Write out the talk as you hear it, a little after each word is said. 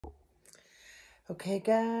Okay,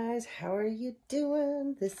 guys, how are you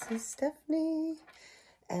doing? This is Stephanie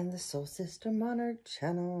and the Soul Sister Monarch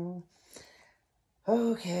channel.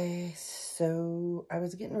 Okay, so I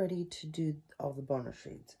was getting ready to do all the bonus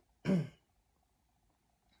reads.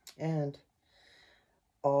 And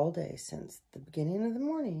all day since the beginning of the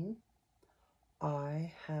morning,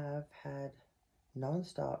 I have had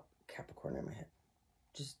nonstop Capricorn in my head.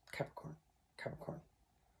 Just Capricorn, Capricorn.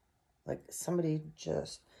 Like somebody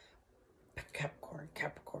just Capricorn,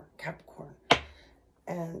 Capricorn, Capricorn.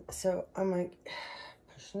 And so I'm like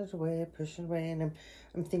pushing it away, and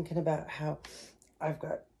I'm thinking about how I've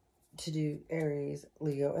got to do Aries,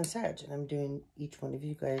 Leo, and Sag, and I'm doing each one of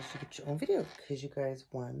you guys to get your own video because you guys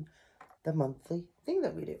won the monthly thing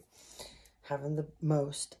that we do, having the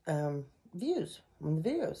most views on the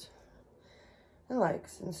videos and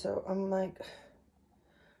likes. And so I'm like,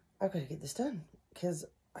 I've got to get this done because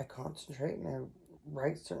I concentrate and I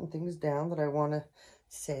write certain things down that I want to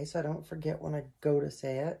say so I don't forget when I go to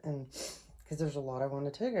say it, and because there's a lot I want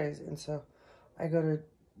to tell you guys. And so I go to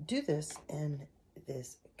do this, and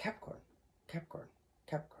this Capricorn, Capricorn,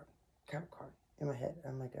 Capricorn, Capricorn in my head.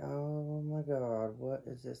 I'm like, oh my God, what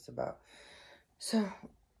is this about? So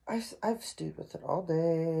I've stewed with it all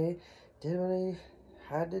day, did what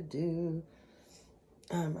I had to do.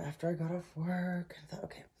 After I got off work, I thought,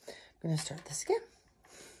 okay, I'm going to start this again.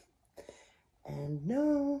 And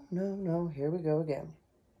no, here we go again.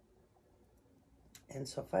 And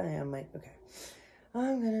so finally I'm like, okay,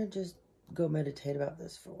 I'm going to just go meditate about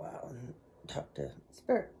this for a while and talk to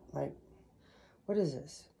Spirit. Like, what is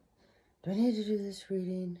this? Do I need to do this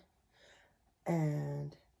reading?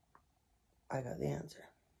 And I got the answer.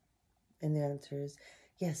 And the answer is,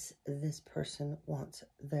 yes, this person wants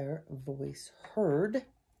their voice heard.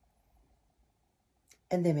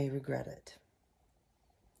 And they may regret it.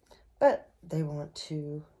 But they want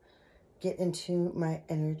to get into my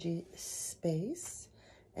energy space.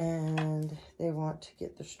 And they want to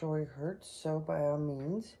get their story heard. So by all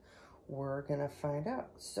means, we're going to find out.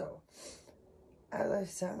 So as I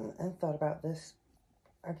sat and thought about this,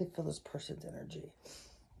 I could feel this person's energy.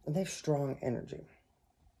 And they have strong energy.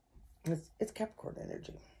 It's Capricorn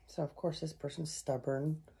energy. So, of course, this person's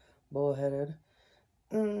stubborn, bullheaded.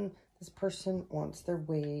 This person wants their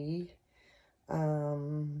way.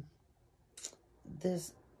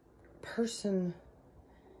 This person,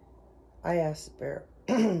 I asked Spirit,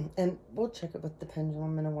 and we'll check it with the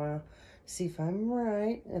pendulum in a while, see if I'm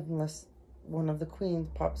right, unless one of the queens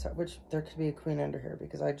pops out, which there could be a queen under here,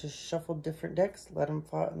 because I just shuffled different decks, let them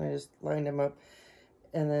fight, and I just lined them up,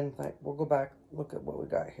 and then like we'll go back, look at what we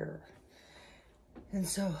got here. And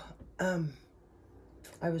so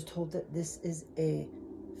I was told that this is a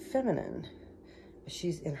feminine.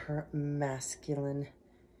 She's in her masculine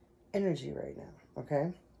energy right now,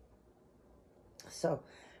 okay? So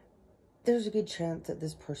there's a good chance that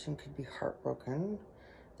this person could be heartbroken.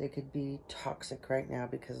 They could be toxic right now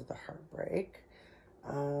because of the heartbreak.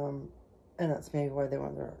 And that's maybe why they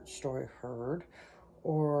want their story heard.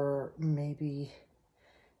 Or maybe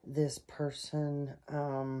this person,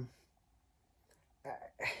 I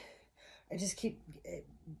just keep,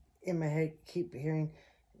 in my head, keep hearing,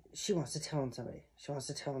 she wants to tell on somebody. She wants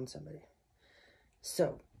to tell on somebody.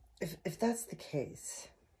 So, if that's the case,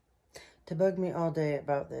 to bug me all day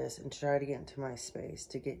about this and try to get into my space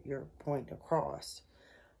to get your point across,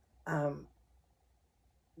 you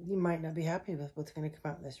might not be happy with what's going to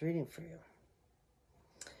come out in this reading for you.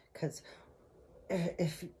 Because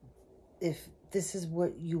if this is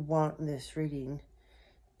what you want in this reading,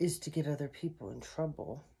 is to get other people in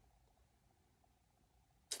trouble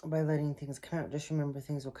by letting things come out, just remember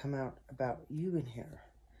things will come out about you in here.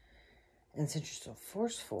 And since you're so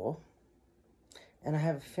forceful, and I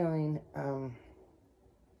have a feeling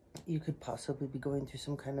you could possibly be going through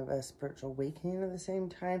some kind of a spiritual awakening at the same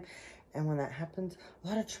time. And when that happens, a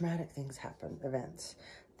lot of traumatic things happen, events.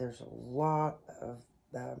 There's a lot of,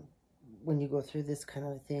 when you go through this kind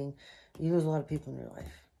of a thing, you lose a lot of people in your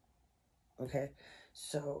life. Okay?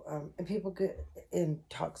 So, and people get in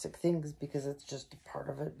toxic things because it's just a part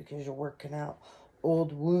of it, because you're working out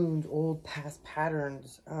old wounds, old past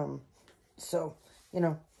patterns. So, you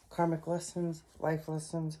know, karmic lessons, life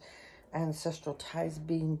lessons, ancestral ties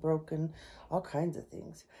being broken, all kinds of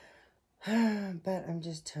things. But I'm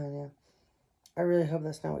just telling you, I really hope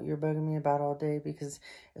that's not what you're bugging me about all day, because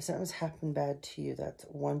if something's happened bad to you, that's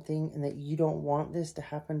one thing, and that you don't want this to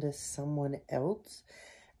happen to someone else,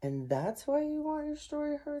 and that's why you want your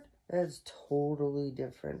story heard, that's totally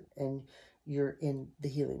different, and you're in the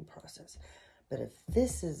healing process. But if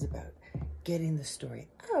this is about getting the story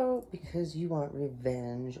out because you want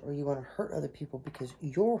revenge, or you want to hurt other people because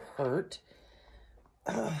you're hurt,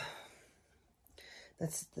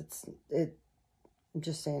 That's it. I'm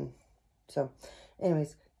just saying. So,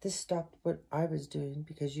 anyways, this stopped what I was doing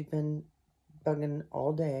because you've been bugging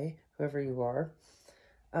all day, whoever you are.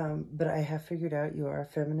 But I have figured out you are a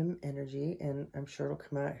feminine energy, and I'm sure it'll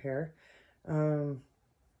come out here. The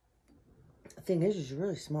thing is you're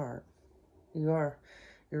really smart. You are.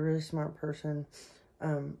 You're a really smart person.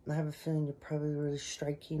 I have a feeling you're probably really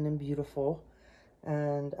striking and beautiful.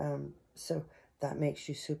 And so that makes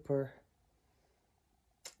you super...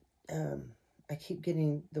 I keep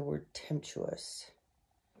getting the word temptuous.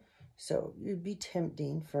 So you'd be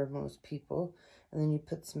tempting for most people. And then you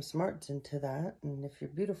put some smarts into that. And if you're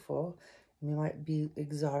beautiful, you might be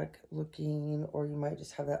exotic looking, or you might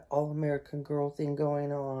just have that all-American girl thing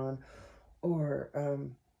going on. Or,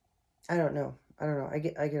 I don't know. I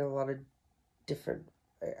get a lot of different...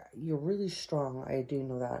 You're really strong. I do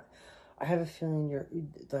know that. I have a feeling you're...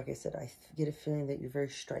 Like I said, I get a feeling that you're very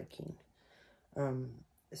striking.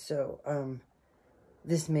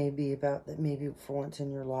 This may be about that maybe for once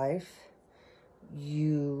in your life,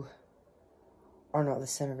 you are not the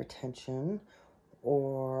center of attention,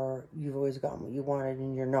 or you've always gotten what you wanted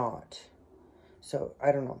and you're not. So,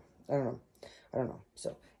 I don't know.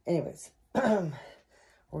 So, anyways, we're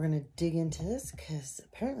going to dig into this because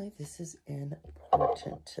apparently this is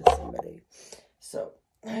important to somebody. So,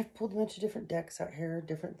 I've pulled a bunch of different decks out here,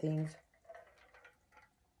 different things.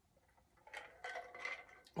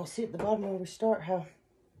 We'll see at the bottom where we start how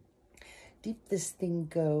deep this thing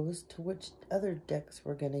goes to which other decks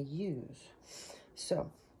we're going to use. So,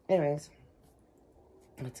 anyways,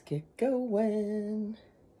 let's get going.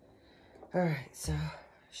 Alright, so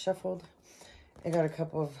shuffled. I got a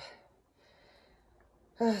couple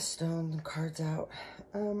of stone cards out.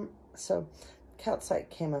 So calcite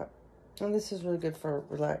came up. And this is really good for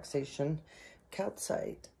relaxation.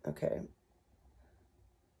 Calcite, okay.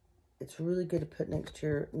 It's really good to put next to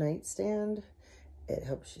your nightstand. It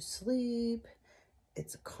helps you sleep.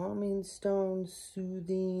 It's a calming stone,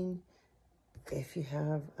 soothing. If you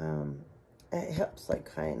have, it helps like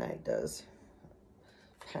kyanite does.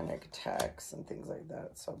 Panic attacks and things like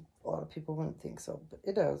that. So a lot of people wouldn't think so, but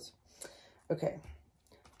it does. Okay.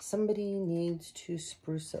 Somebody needs to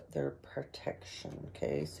spruce up their protection,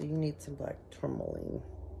 okay? So you need some black tourmaline.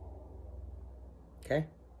 Okay?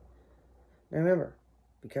 Now remember,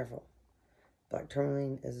 be careful. Black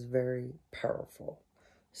tourmaline is very powerful.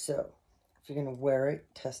 So, if you're going to wear it,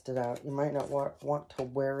 test it out. You might not want to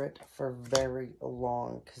wear it for very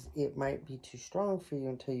long because it might be too strong for you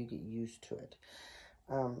until you get used to it.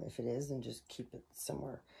 If it is, then just keep it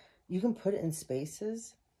somewhere. You can put it in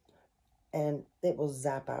spaces and it will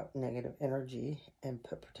zap out negative energy and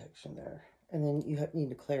put protection there. And then you need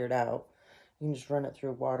to clear it out. You can just run it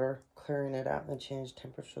through water, clearing it out, and then change the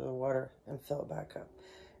temperature of the water and fill it back up.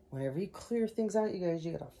 Whenever you clear things out, you guys,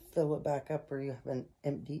 you gotta fill it back up, or you have an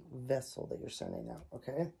empty vessel that you're sending out,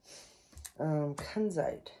 okay?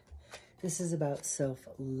 Kunzite. This is about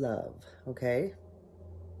self-love, okay?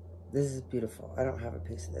 This is beautiful. I don't have a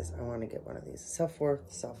piece of this. I want to get one of these.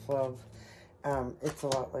 Self-worth, self-love. It's a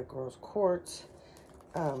lot like rose quartz.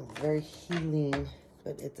 Very healing,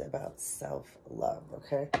 but it's about self-love,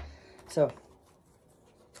 okay? So,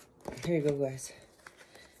 here you go, guys.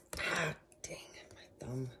 Ah, dang, my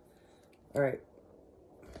thumb. All right.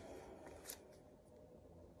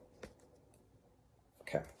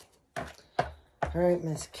 Okay. All right,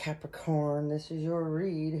 Miss Capricorn. This is your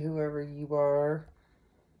read, whoever you are.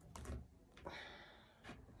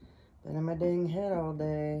 Been in my dang head all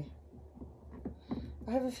day.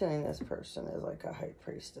 I have a feeling this person is like a high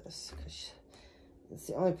priestess, because it's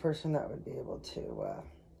the only person that would be able to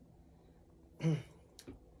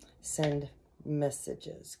send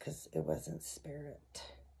messages, because it wasn't spirit.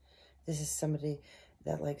 This is somebody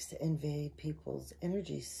that likes to invade people's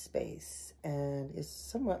energy space and is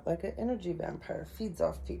somewhat like an energy vampire, feeds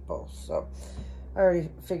off people. So I already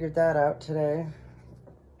figured that out today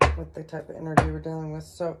with the type of energy we're dealing with.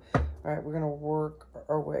 So, all right, we're going to work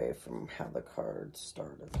our way from how the cards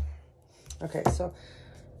started. Okay, so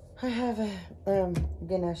I have a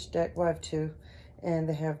Ganesh deck. Well, I have two, and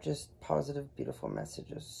they have just positive, beautiful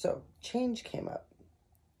messages. So, change came up.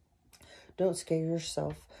 Don't scare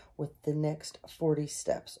yourself with the next 40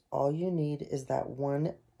 steps. All you need is that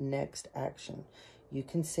one next action. You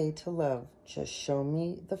can say to love, just show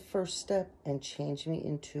me the first step and change me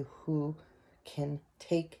into who can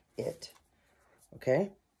take it.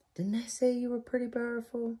 Okay? Didn't I say you were pretty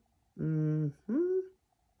powerful?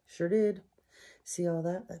 Sure did. See all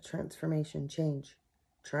that? That transformation, change,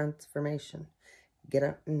 transformation. Get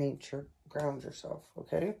out in nature, ground yourself,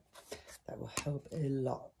 okay? That will help a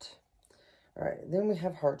lot. All right, then we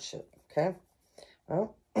have hardship, okay?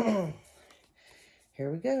 Well,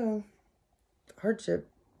 here we go. Hardship.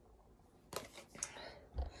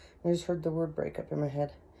 I just heard the word breakup in my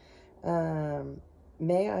head.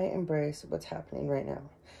 May I embrace what's happening right now.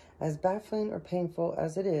 As baffling or painful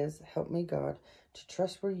as it is, help me, God, to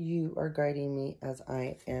trust where you are guiding me as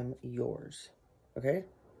I am yours. Okay?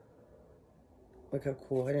 Look how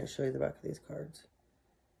cool. I didn't show you the back of these cards.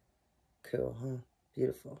 Cool, huh?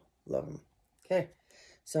 Beautiful. Love them. Okay.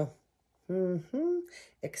 So,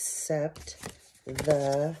 accept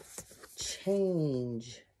the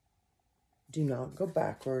change. Do not go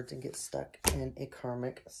backwards and get stuck in a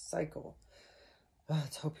karmic cycle. Oh,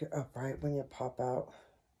 let's hope you're upright when you pop out,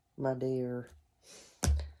 my dear.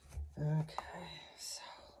 Okay, so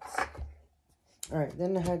let's see. All right,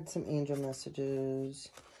 then I had some angel messages.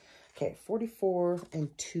 Okay, 44 and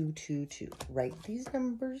 222. Write these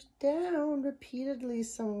numbers down repeatedly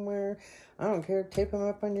somewhere. I don't care. Tape them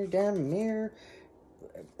up on your damn mirror.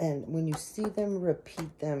 And when you see them,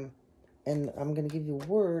 repeat them. And I'm going to give you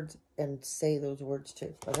words and say those words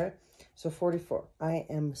too. Okay? So 44. I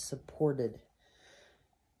am supported.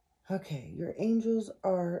 Okay, your angels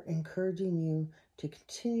are encouraging you to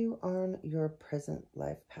continue on your present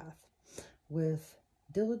life path with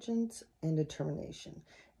diligence and determination,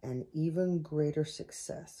 and even greater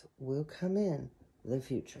success will come in the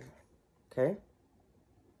future. Okay?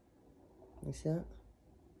 You see that?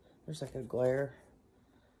 There's like a glare.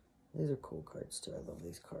 These are cool cards too. I love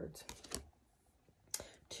these cards.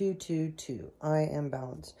 222. I am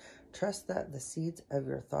balanced. Trust that the seeds of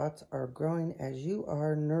your thoughts are growing as you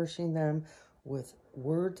are nourishing them with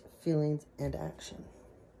words, feelings, and action.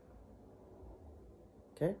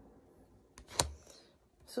 Okay?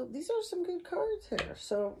 So these are some good cards here.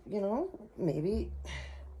 So, you know, maybe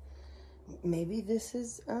this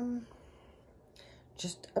is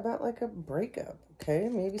just about like a breakup, okay?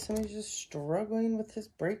 Maybe somebody's just struggling with this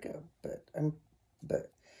breakup, but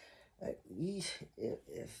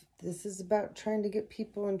if this is about trying to get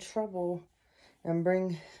people in trouble and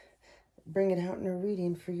bring it out in a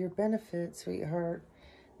reading for your benefit, sweetheart,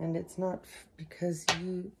 and it's not because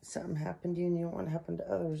something happened to you and you don't want to happen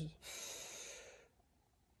to others,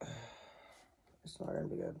 it's not going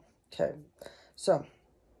to be good. Okay, so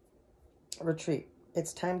retreat.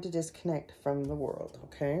 It's time to disconnect from the world,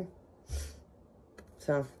 okay?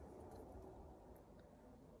 So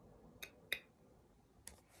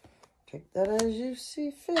take that as you see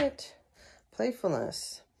fit.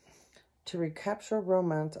 Playfulness. To recapture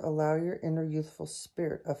romance, allow your inner youthful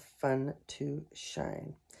spirit of fun to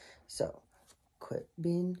shine. So, quit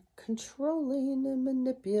being controlling and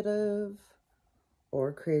manipulative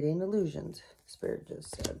or creating illusions, Spirit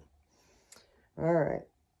just said. All right.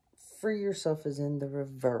 Free yourself is in the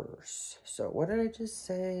reverse. So, what did I just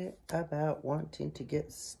say about wanting to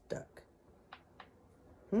get stuck?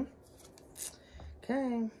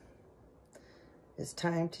 Okay. It's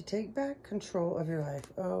time to take back control of your life.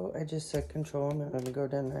 Oh, I just said control. I'm not going to go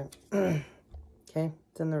down that. Okay,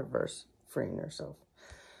 it's in the reverse. Freeing yourself.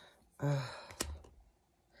 I'm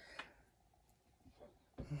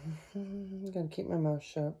going to keep my mouth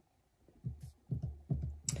shut.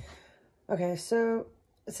 Okay, so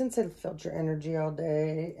since I felt your energy all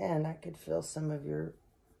day and I could feel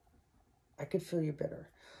I could feel you're bitter.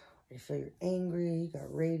 I feel you're angry, you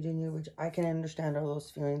got rage in you, which I can understand all those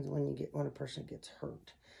feelings when a person gets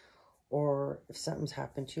hurt. Or if something's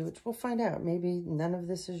happened to you, which we'll find out. Maybe none of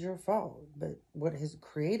this is your fault. But what has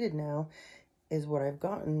created now is what I've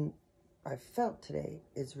felt today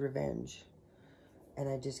is revenge. And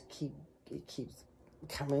it keeps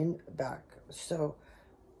coming back. So,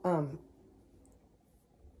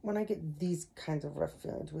 when I get these kinds of rough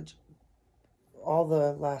feelings, which all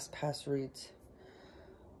the past reads,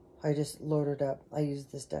 I just loaded up. I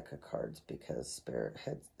used this deck of cards because Spirit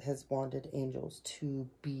has wanted angels to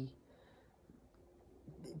be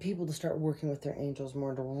people to start working with their angels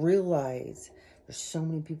more, to realize there's so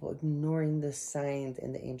many people ignoring the signs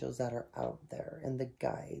and the angels that are out there and the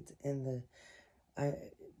guides and the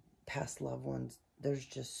past loved ones. There's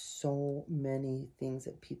just so many things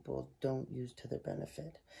that people don't use to their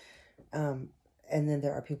benefit. And then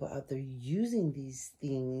there are people out there using these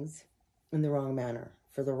things in the wrong manner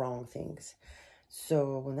for the wrong things.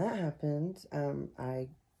 So when that happens, I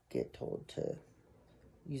get told to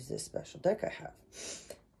use this special deck I have.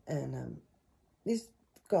 And these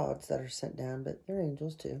gods that are sent down, but they're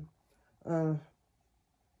angels too. I'm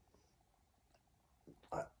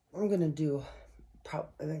going to do,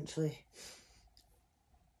 eventually,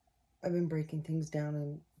 I've been breaking things down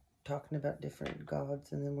and talking about different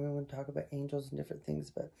gods, and then we're going to talk about angels and different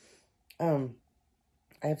things, but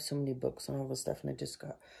I have so many books and all this stuff, and I just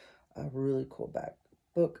got a really cool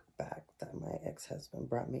book back that my ex-husband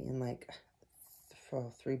brought me in like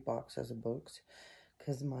 3 boxes of books,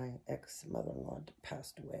 because my ex-mother-in-law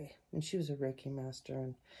passed away, and she was a Reiki master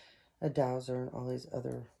and a dowser and all these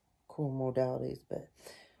other cool modalities, but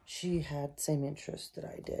she had the same interests that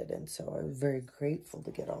I did, and so I was very grateful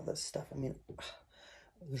to get all this stuff. I mean,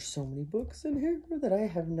 there's so many books in here that I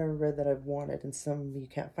have never read that I've wanted, and some you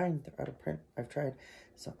can't find. They're out of print. I've tried.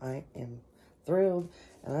 So I am thrilled,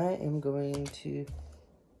 and I am going to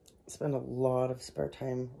spend a lot of spare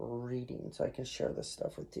time reading so I can share this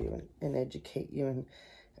stuff with you and educate you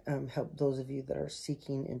and help those of you that are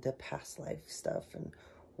seeking into past life stuff and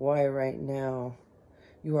why right now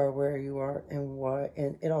you are where you are, and why,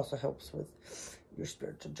 and it also helps with your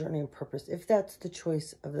spiritual journey and purpose, if that's the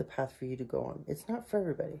choice of the path for you to go on. It's not for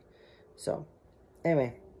everybody. So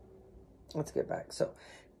anyway, let's get back. So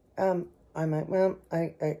I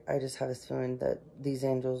just have this feeling that these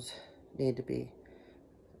angels need to be,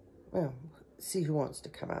 well, see who wants to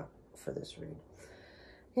come out for this read.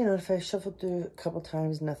 You know, if I shuffle through a couple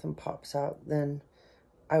times, nothing pops out, then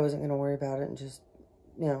I wasn't going to worry about it and just,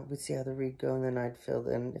 you know, we'd see how the read go, and then I'd fill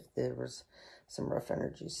in if there was some rough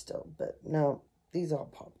energy still. But no, these all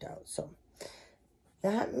popped out. So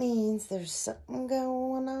that means there's something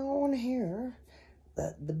going on here,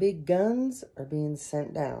 that the big guns are being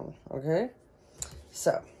sent down, okay?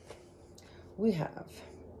 So we have,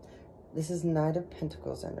 this is Knight of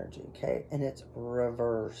Pentacles energy, okay? And it's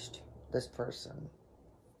reversed, this person,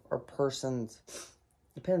 or persons.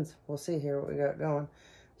 Depends. We'll see here what we got going.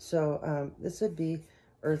 So this would be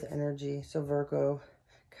Earth energy, so Virgo,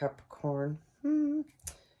 Capricorn,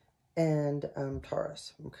 and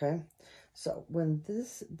Taurus, okay? So when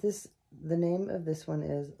the name of this one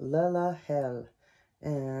is Lala Hell,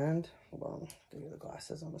 and hold on, give you the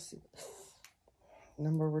glasses, I want to see what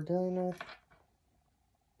number we're dealing with.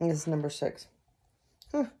 This is number 6.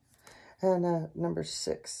 And number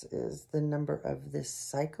 6 is the number of this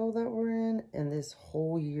cycle that we're in, and this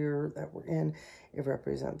whole year that we're in. It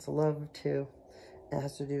represents love too. It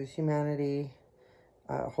has to do with humanity,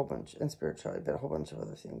 a whole bunch, and spirituality, but a whole bunch of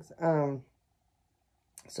other things.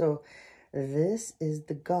 So this is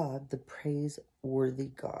the God, the praiseworthy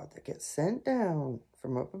God that gets sent down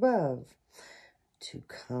from up above to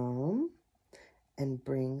come and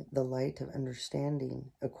bring the light of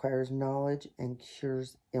understanding, acquires knowledge, and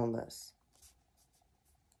cures illness.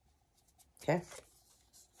 Okay?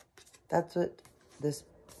 That's what this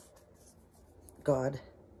God,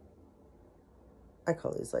 I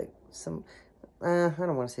call these like some, I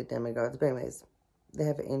don't want to say demigods, but anyways, they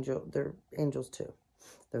have they're angels too.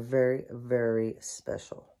 They're very, very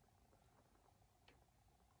special.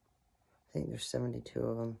 I think there's 72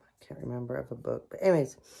 of them. I can't remember of a book. But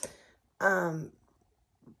anyways,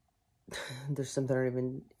 there's some that are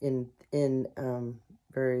even in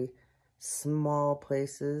very small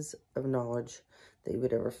places of knowledge that you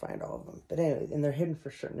would ever find all of them. But anyway, and they're hidden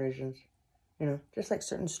for certain reasons. You know, just like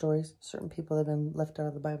certain stories, certain people have been left out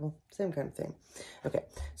of the Bible. Same kind of thing. Okay,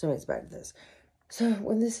 so anyways, back to this. So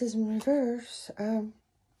when this is in reverse,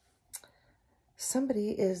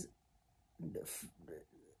 somebody is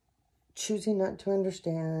choosing not to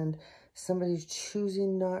understand. Somebody's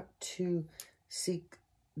choosing not to seek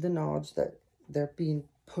the knowledge that they're being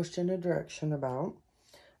pushed in a direction about.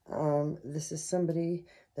 This is somebody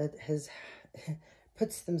that has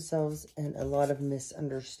puts themselves in a lot of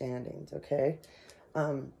misunderstandings, okay?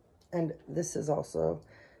 And this is also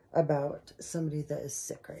about somebody that is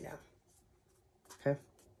sick right now, okay?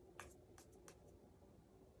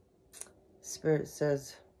 Spirit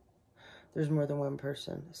says there's more than one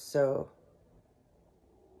person. So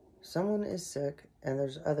someone is sick, and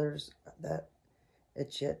there's others that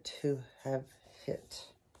it's yet to have hit.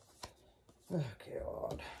 Okay,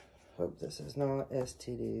 Lord. Hope this is not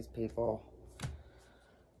STDs, people.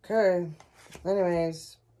 Okay.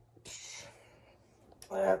 Anyways,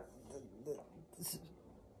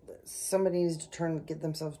 somebody needs to get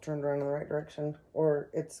themselves turned around in the right direction, or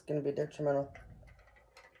it's going to be detrimental.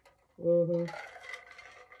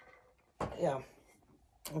 Yeah.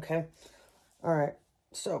 Okay. All right.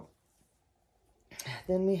 So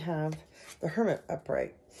then we have the Hermit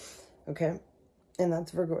upright. Okay. And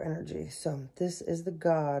that's Virgo energy. So this is the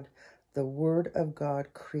God, the Word of God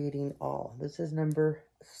creating all. This is number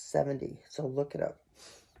 70. So look it up.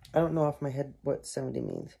 I don't know off my head what 70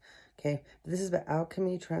 means. Okay. But this is about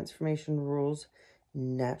alchemy, transformation, rules,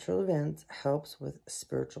 natural events, helps with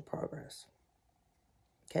spiritual progress.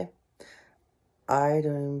 Okay. I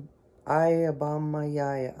don't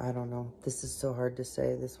know. This is so hard to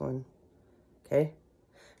say, this one. Okay.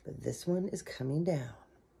 But this one is coming down.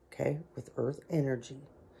 okay, with earth energy.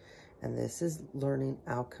 And this is learning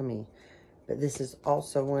alchemy. But this is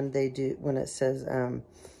also when it says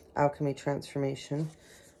alchemy, transformation,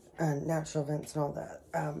 and natural events and all that.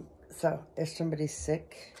 So if somebody's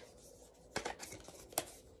sick,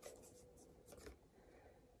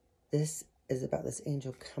 this is about this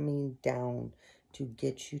angel coming down to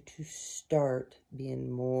get you to start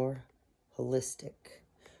being more holistic.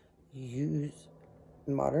 Use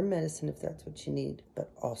modern medicine if that's what you need,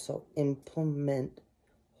 but also implement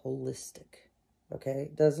holistic. Okay?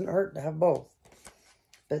 It doesn't hurt to have both.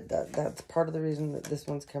 But that's part of the reason that this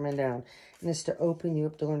one's coming down. And it's to open you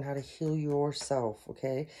up to learn how to heal yourself,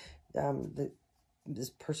 okay? This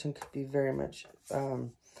person could be very much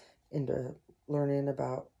into learning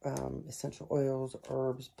about essential oils,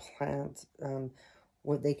 herbs, plants,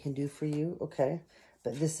 what they can do for you, okay?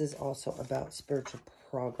 But this is also about spiritual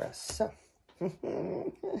progress. So,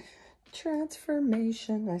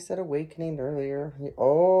 transformation. I said awakening earlier.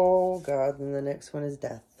 Oh, God. And the next one is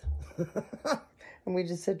death. And we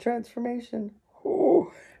just said transformation.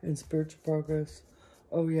 Oh, and spiritual progress.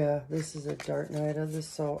 Oh, yeah. This is a dark night of the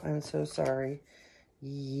soul. I'm so sorry.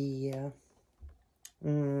 Yeah.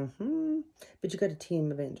 But you got a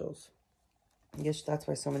team of angels. I guess that's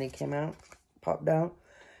why so many came out, popped out.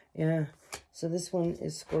 Yeah. So this one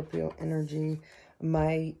is Scorpio energy.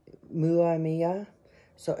 My Muamiya.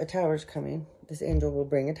 So a tower's coming. This angel will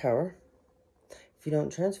bring a tower. If you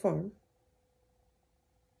don't transform.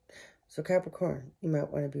 So Capricorn, you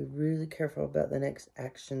might want to be really careful about the next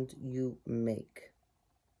actions you make.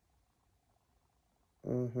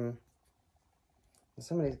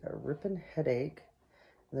 Somebody's got a ripping headache.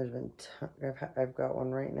 There's been, I've got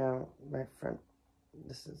one right now. My friend,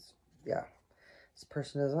 this is, yeah. This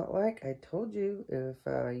person doesn't like, I told you, if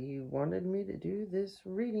you wanted me to do this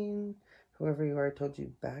reading, whoever you are, I told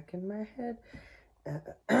you back in my head,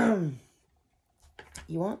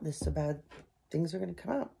 you want this so bad, things are going to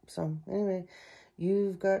come out. So anyway,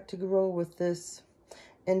 you've got to grow with this.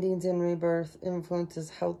 Endings and rebirth influences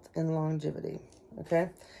health and longevity. Okay?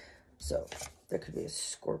 So there could be a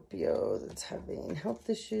Scorpio that's having health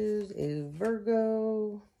issues, a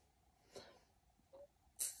Virgo,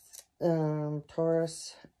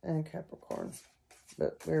 Taurus, and Capricorn.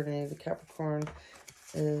 But we already know the Capricorn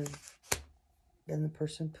is been the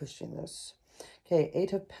person pushing this. Okay,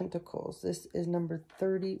 Eight of Pentacles. This is number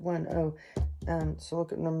 31. Oh, so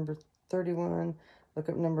look at number 31. Look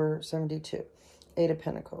at number 72. Eight of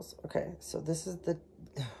Pentacles. Okay, so this is the...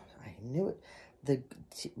 I knew it.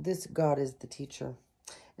 This God is the teacher.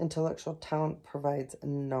 Intellectual talent provides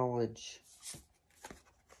knowledge.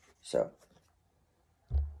 So,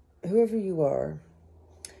 whoever you are,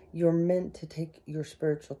 you're meant to take your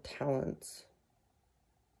spiritual talents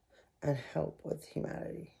and help with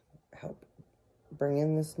humanity. Help bring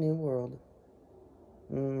in this new world.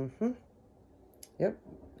 Yep.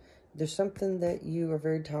 There's something that you are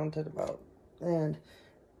very talented about. And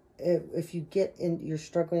if you get in, you're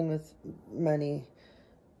struggling with money,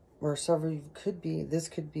 or several, this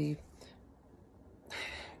could be, I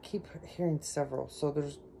keep hearing several. So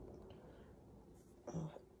there's,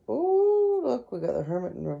 oh, look, we got the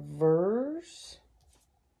Hermit in reverse.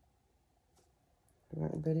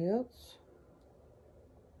 Anybody else?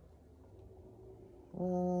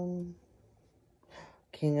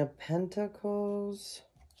 King of Pentacles.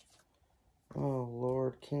 Oh,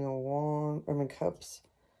 Lord. King of Cups.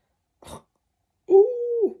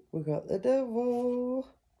 Ooh, we got the Devil.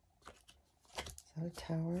 Is that a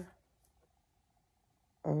tower?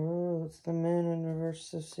 Oh, it's the Man in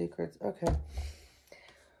reverse of Secrets. Okay.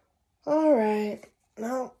 All right.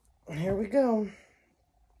 Now, here we go.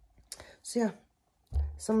 So, yeah.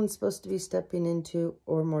 Someone's supposed to be stepping into,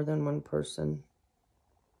 or more than one person.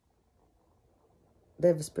 They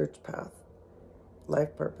have a spiritual path,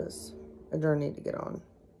 life purpose, a journey to get on.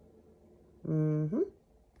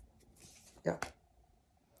 Yeah.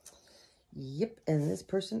 Yep. And this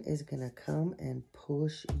person is going to come and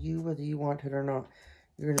push you whether you want it or not.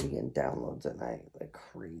 You're going to be getting downloads at night like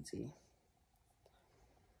crazy.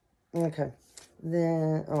 Okay.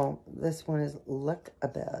 Then, oh, this one is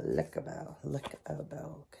Luckabelle.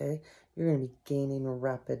 Okay. You're going to be gaining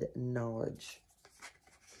rapid knowledge.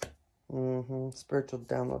 Spiritual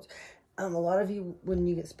downloads. A lot of you, when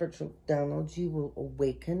you get spiritual downloads, you will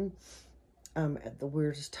awaken at the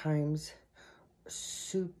weirdest times.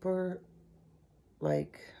 Super,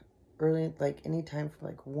 like, early, like, anytime from,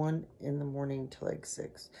 like, 1 in the morning to, like,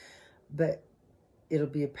 6. But it'll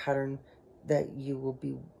be a pattern that you will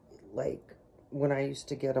be, like, when I used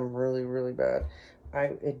to get them really, really bad,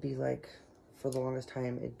 it'd be, like, for the longest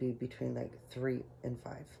time, it'd be between, like, 3 and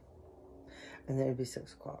 5. and then it'd be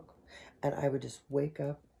 6 o'clock. And I would just wake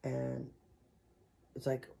up and it's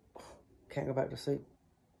like, can't go back to sleep.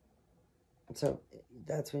 So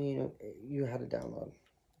that's when you know you had to download.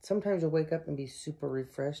 Sometimes you'll wake up and be super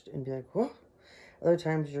refreshed and be like, whoa. Other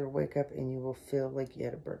times you'll wake up and you will feel like you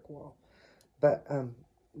had a brick wall. But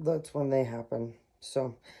that's when they happen.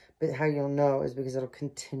 So, but how you'll know is because it'll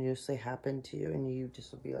continuously happen to you and you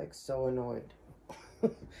just will be like so annoyed.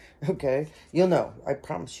 Okay? You'll know. I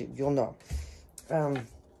promise you. You'll know.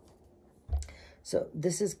 So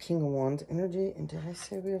this is King of Wands energy. And did I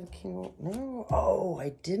say we have a King of Wands? No. Oh,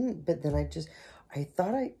 I didn't. But then I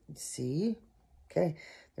thought see. Okay.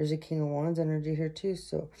 There's a King of Wands energy here too.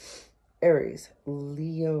 So Aries,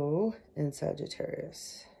 Leo, and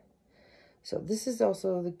Sagittarius. So this is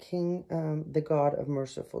also the king, the god of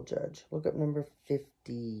merciful judge. Look up number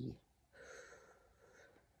 50.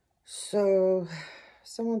 So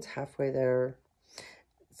someone's halfway there.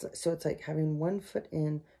 So it's like having 1 foot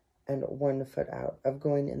in and 1 foot out of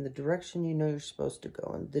going in the direction you know you're supposed to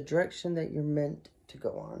go in, the direction that you're meant to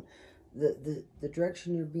go on, the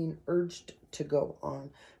direction you're being urged to go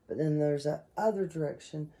on. But then there's that other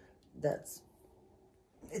direction that's,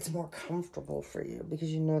 it's more comfortable for you because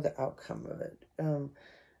you know the outcome of it.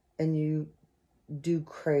 And you do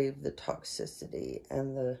crave the toxicity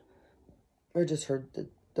and I just heard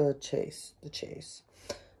the chase.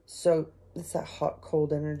 So it's that hot,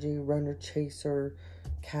 cold energy, runner, chaser,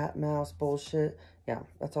 cat, mouse bullshit. Yeah,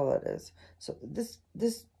 that's all that is. So this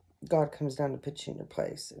God comes down to put you in your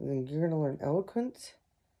place. And then you're going to learn eloquence.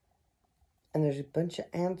 And there's a bunch of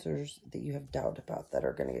answers that you have doubt about that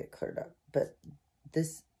are going to get cleared up. But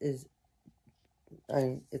this is,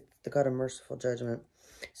 it's the God of merciful judgment.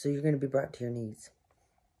 So you're going to be brought to your knees.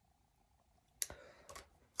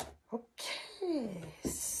 Okay,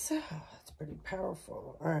 so that's pretty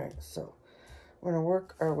powerful. All right, so we're going to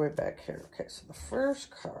work our way back here. Okay, so the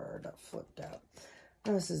first card I flipped out.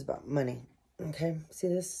 Now this is about money. Okay, see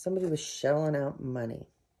this? Somebody was shelling out money.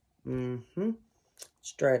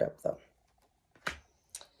 It's dried up though.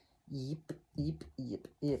 Yep.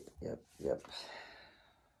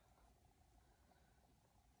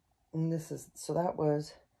 And this is, so that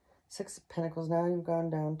was 6 of Pentacles. Now you've gone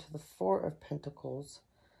down to the 4 of Pentacles.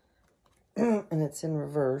 And it's in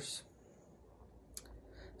reverse.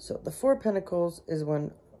 So the 4 of Pentacles is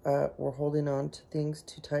when we're holding on to things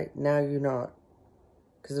too tight. Now you're not.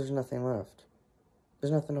 Because there's nothing left.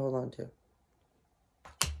 There's nothing to hold on to.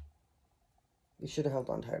 You should have held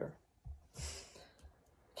on tighter.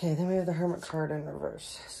 Okay, then we have the Hermit card in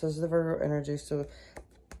reverse. So this is the Virgo energy. So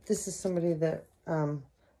this is somebody that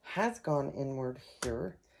has gone inward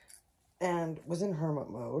here and was in hermit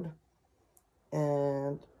mode.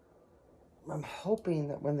 And I'm hoping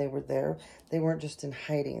that when they were there, they weren't just in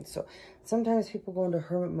hiding. So sometimes people go into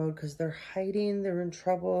hermit mode because they're hiding, they're in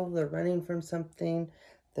trouble, they're running from something,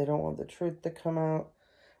 they don't want the truth to come out.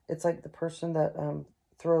 It's like the person that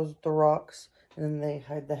throws the rocks and then they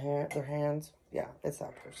hide their hands. Yeah, it's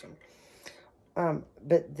that person.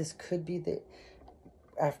 But this could be that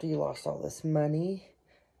after you lost all this money,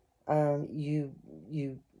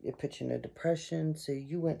 it put you in a depression, so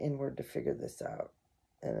you went inward to figure this out.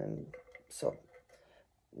 And so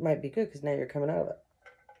it might be good because now you're coming out of it.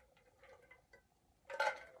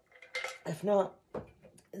 If not,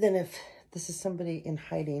 then if this is somebody in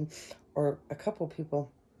hiding or a couple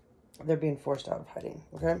people, they're being forced out of hiding,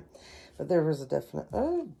 okay? But there was a definite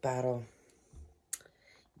battle.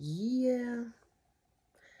 Yeah.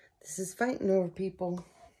 This is fighting over people.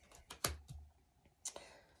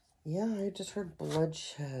 Yeah, I just heard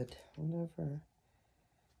bloodshed. Whatever.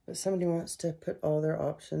 But somebody wants to put all their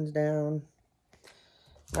options down.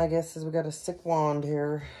 My guess is we got a sick wand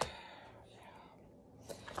here.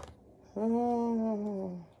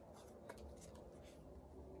 Oh.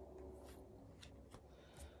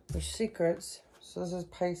 There's secrets. So this is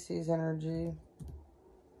Pisces energy.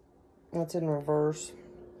 It's in reverse.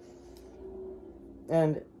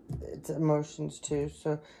 And it's emotions too.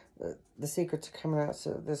 So the secrets are coming out.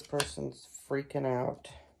 So this person's freaking out.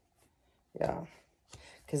 Yeah.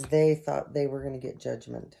 Because they thought they were going to get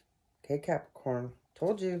judgment. Okay, Capricorn.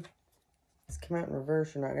 Told you. This came out in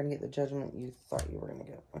reverse. You're not going to get the judgment you thought you were going to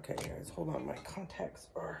get. Okay, guys. Hold on. My contacts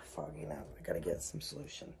are fogging out. I got to get some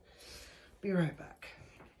solution. Be right back.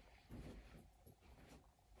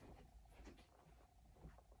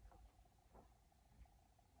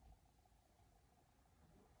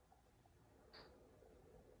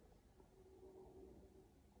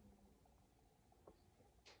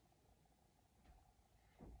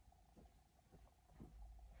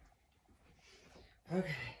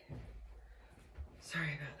 Okay.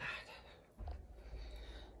 Sorry about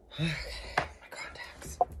that. Okay.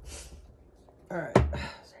 All right.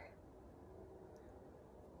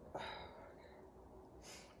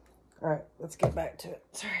 All right, let's get back to it.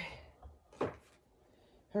 Sorry.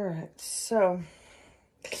 All right, so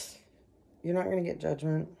you're not going to get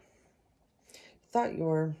judgment. You thought you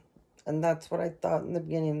were, and that's what I thought in the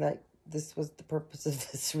beginning, that this was the purpose of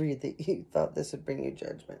this read, that you thought this would bring you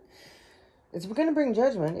judgment. It's going to bring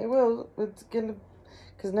judgment. It will. It's going to,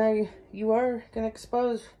 because now you are going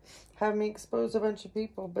to have me expose a bunch of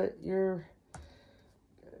people, but you're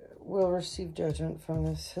will receive judgment from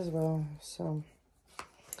this as well. So,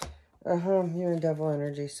 you're in devil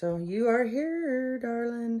energy. So you are here,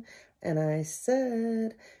 darling. And I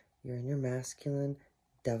said you're in your masculine,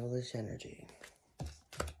 devilish energy.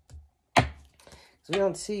 So we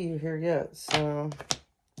don't see you here yet. So,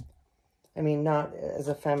 I mean, not as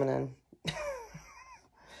a feminine.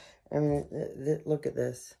 I mean, look at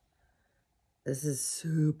this. This is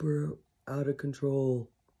super out of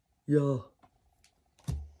control. Yeah.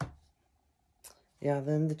 Yeah,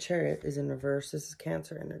 then the Chariot is in reverse. This is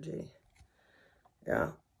Cancer energy.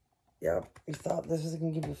 Yeah. Yep. You thought this was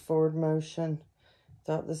going to give you forward motion.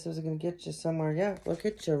 Thought this was going to get you somewhere. Yeah, look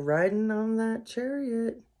at you riding on that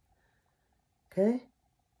Chariot. Okay?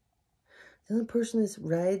 The only person that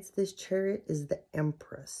rides this Chariot is the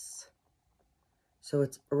Empress. So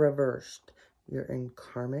it's reversed. You're in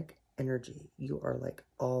karmic energy. You are like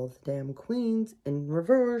all the damn queens in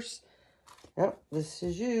reverse. Yep, this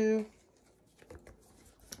is you.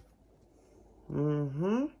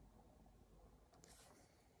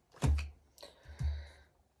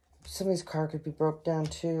 Somebody's car could be broke down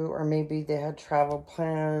too, or maybe they had travel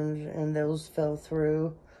plans and those fell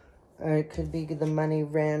through. Or it could be the money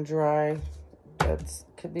ran dry.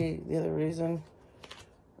 Could be the other reason.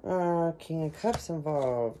 King of Cups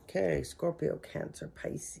involved. Okay, Scorpio, Cancer,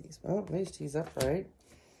 Pisces. Well, at least he's upright.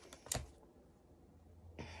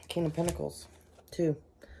 King of Pentacles, 2.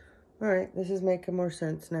 All right, this is making more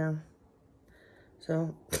sense now.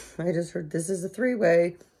 So, I just heard this is a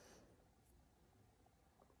 3-way.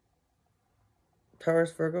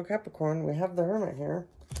 Taurus, Virgo, Capricorn. We have the Hermit here.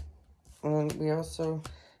 And we also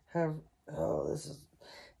have, oh, this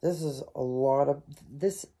is a lot of,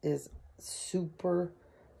 this is super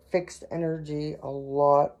fixed energy, a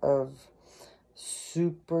lot of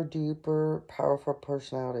super duper powerful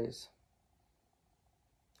personalities.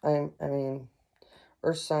 I mean,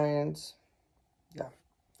 earth signs, yeah.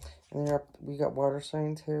 And then we got water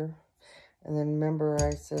signs here. And then remember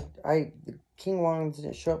I said, the King Wands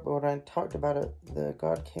didn't show up, but when I talked about it, the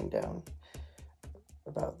God came down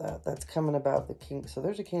about that. That's coming about the King. So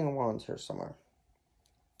there's a King of Wands here somewhere.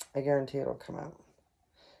 I guarantee it'll come out.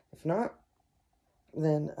 If not,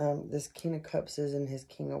 then this King of Cups is in his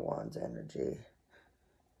King of Wands energy.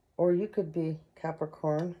 Or you could be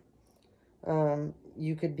Capricorn.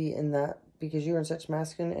 You could be in that, because you're in such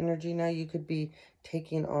masculine energy now, you could be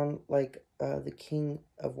taking on like the King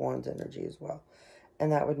of Wands energy as well.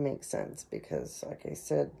 And that would make sense because, like I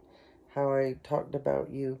said, how I talked about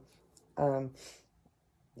you,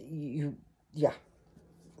 yeah.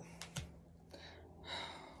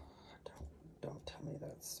 Don't tell me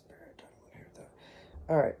that, Spirit. I don't want to hear that.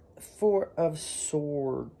 All right, 4 of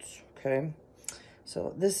Swords, okay?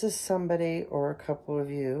 So this is somebody or a couple of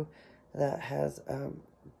you that has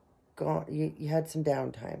gone, you had some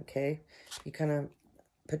downtime, okay? You kind of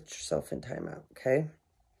put yourself in timeout, okay?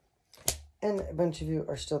 And a bunch of you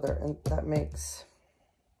are still there, and that makes...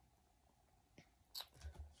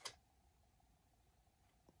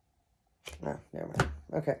 No, never mind.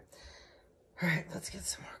 Okay. All right, let's get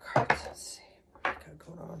some more cards. Let's see what we got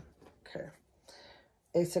going on. Okay.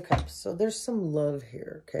 Ace of Cups. So there's some love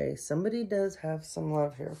here, okay? Somebody does have some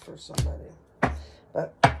love here for somebody.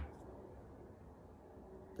 But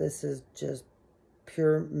this is just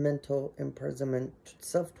pure mental imprisonment,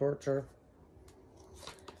 self-torture.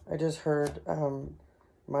 I just heard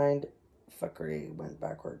mind fuckery went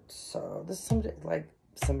backwards. So this is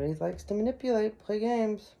somebody likes to manipulate, play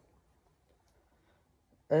games.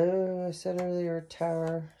 Oh, I said earlier,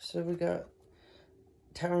 Tower. So we got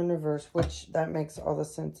Tower in reverse, which that makes all the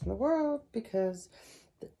sense in the world because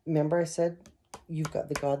remember I said you've got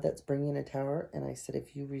the God that's bringing a tower, and I said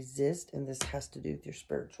if you resist, and this has to do with your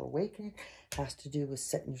spiritual awakening, has to do with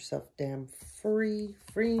setting yourself damn free,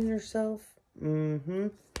 freeing yourself.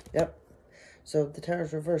 Yep. So the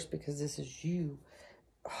Tower's reversed because this is you.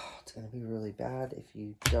 Oh, it's going to be really bad if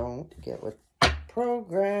you don't get with the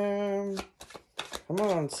program. Come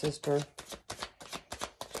on, sister.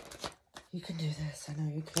 You can do this. I know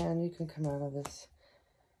you can. You can come out of this.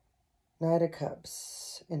 Knight of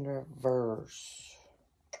Cups in reverse.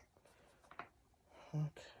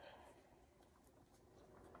 Okay.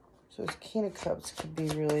 So this King of Cups could be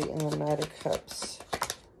really in the Knight of Cups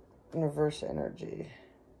in reverse energy.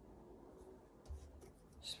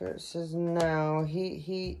 Spirit says no.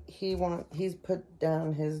 He's put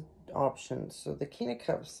down his options. So the King of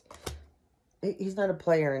Cups, he's not a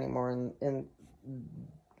player anymore in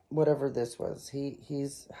whatever this was.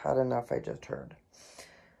 He's had enough, I just heard.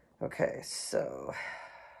 Okay, so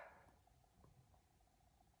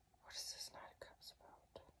what is this Knight of Cups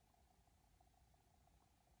about?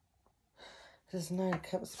 Is this Knight of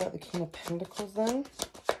Cups about the King of Pentacles then?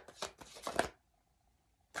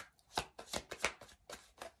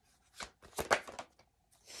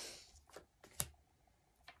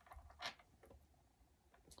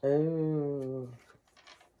 Oh.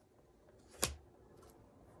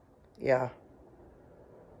 Yeah.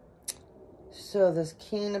 So this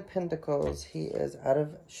King of Pentacles, he is out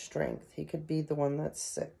of strength. He could be the one that's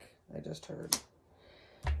sick, I just heard.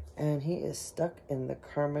 And he is stuck in the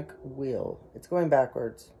karmic wheel. It's going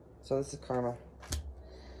backwards. So this is karma.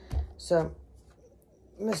 So,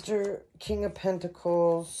 Mr. King of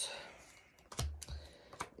Pentacles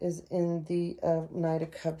is in the Knight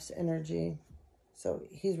of Cups energy. So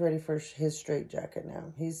he's ready for his straitjacket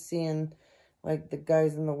now. He's seeing like the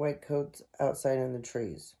guys in the white coats outside in the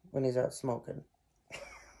trees when he's out smoking.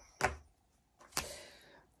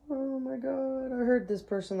 Oh my God, I heard this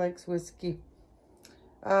person likes whiskey.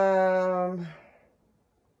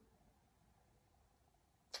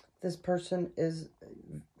 This person is,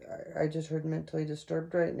 I just heard, mentally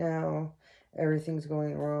disturbed right now. Everything's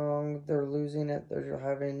going wrong. They're losing it. They're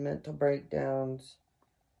having mental breakdowns.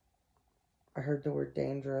 I heard the word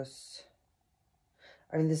dangerous.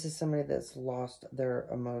 I mean, this is somebody that's lost their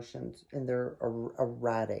emotions and they're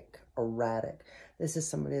erratic. This is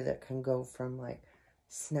somebody that can go from like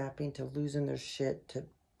snapping to losing their shit to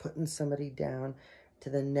putting somebody down to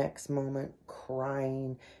the next moment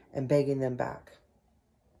crying and begging them back.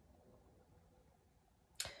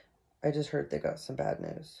 I just heard they got some bad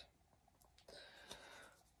news.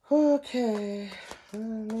 Okay. I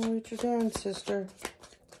don't know what you're doing, sister.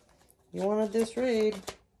 You wanted this read.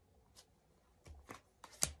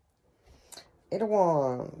 Eight of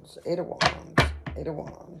Wands. Eight of Wands. Eight of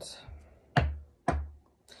Wands.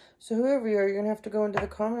 So whoever you are, you're going to have to go into the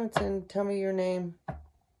comments and tell me your name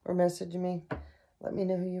or message me. Let me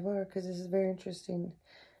know who you are because this is very interesting.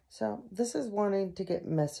 So this is wanting to get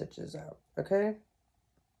messages out, okay?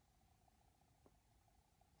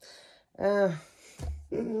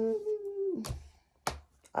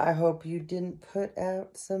 I hope you didn't put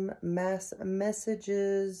out some mass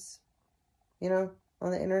messages, you know,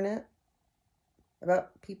 on the internet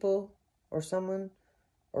about people or someone,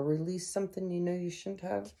 or release something you know you shouldn't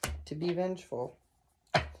have to be vengeful.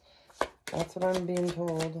 That's what I'm being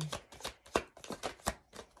told.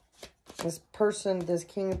 This person, this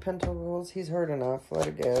King of Pentacles, he's hurt enough. Let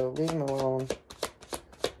it go. Leave him alone.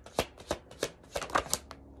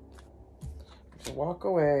 Just walk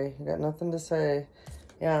away. You got nothing to say.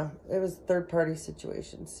 Yeah, it was third-party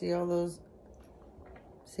situation. See all those?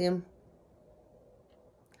 See him?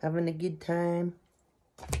 Having a good time?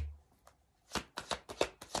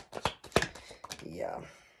 Yeah.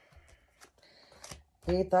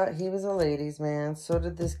 He thought he was a ladies' man. So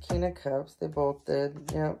did this King of Cups. They both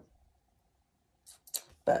did. Yep.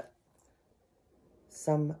 But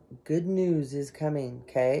some good news is coming,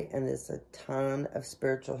 okay? And there's a ton of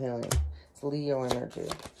spiritual healing. It's Leo energy.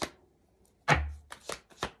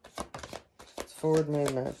 It's forward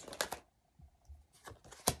movement.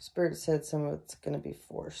 Spirit said some of it's going to be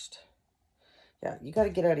forced. Yeah, you got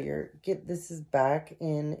to get out of your... This is back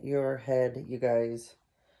in your head, you guys.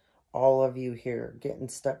 All of you here getting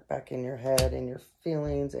stuck back in your head and your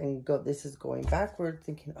feelings and go. This is going backward,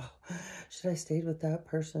 thinking, oh, should I stay with that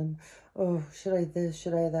person? Oh, should I this?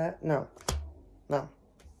 Should I that? No, no.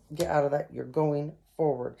 Get out of that. You're going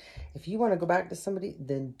forward. If you want to go back to somebody,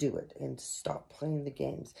 then do it and stop playing the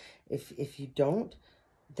games. If you don't,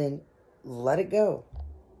 then let it go.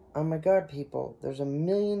 Oh my God, people. There's a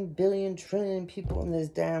million, billion, trillion people in this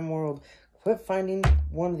damn world. Quit finding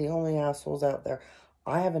one of the only assholes out there.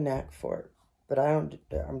 I have a knack for it, but I don't,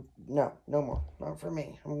 no more. Not for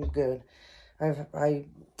me. I'm good. Yeah.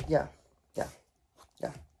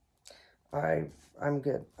 I'm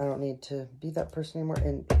good. I don't need to be that person anymore.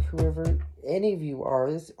 And whoever, any of you are,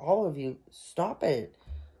 all of you, stop it.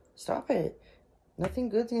 Stop it. Nothing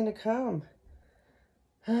good's going to come.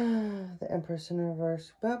 The Empress in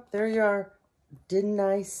reverse. Well, there you are. Didn't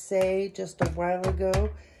I say just a while ago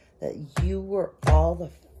that you were all the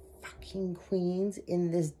fucking queens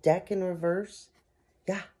in this deck in reverse?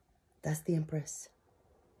 Yeah, that's the Empress.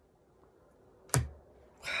 Wow.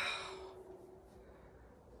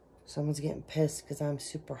 Someone's getting pissed because I'm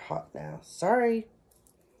super hot now. Sorry.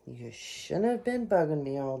 You shouldn't have been bugging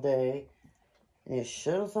me all day. And you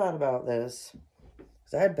should have thought about this.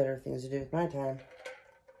 Because I had better things to do with my time.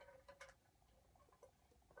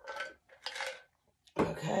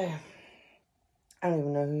 Okay. I don't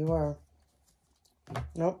even know who you are.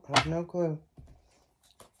 Nope, I have no clue.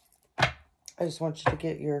 I just want you to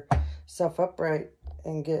get yourself upright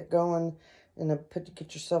and get going and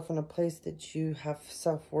get yourself in a place that you have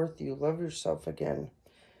self-worth. You love yourself again.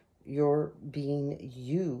 You're being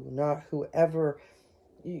you, not whoever.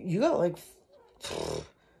 You got like,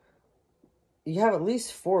 you have at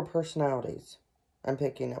least 4 personalities I'm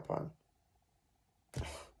picking up on.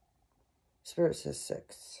 Spirit says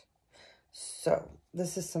 6. So,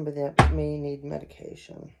 this is somebody that may need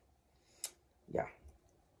medication. Yeah.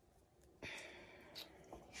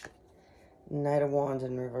 Knight of Wands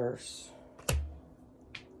in reverse.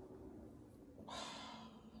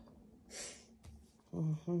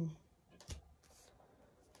 Mm-hmm.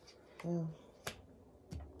 Yeah.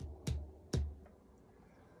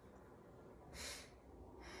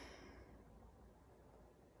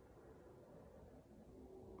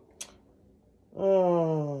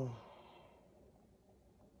 Oh.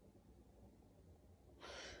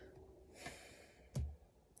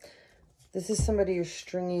 This is somebody you're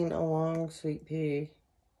stringing along, sweet pea.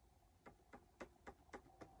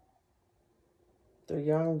 They're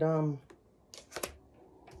young, dumb.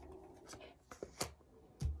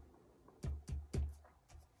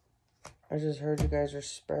 I just heard you guys are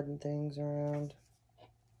spreading things around.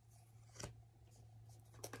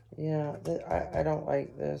 Yeah, I don't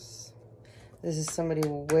like this. This is somebody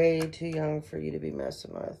way too young for you to be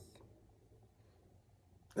messing with.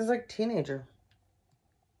 This is like a teenager.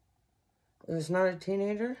 If it's not a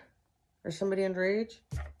teenager or somebody underage,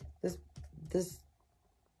 this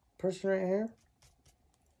person right here,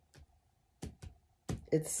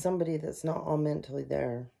 it's somebody that's not all mentally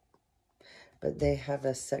there, but they have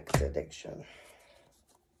a sex addiction.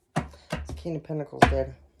 It's King of Pentacles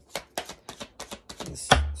dead. This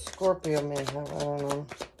Scorpio may have, I don't know.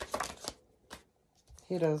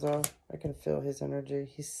 He does though. I can feel his energy.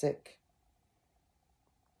 He's sick.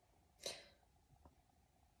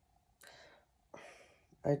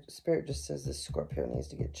 Spirit just says this Scorpio needs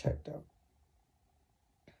to get checked out.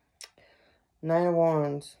 9 of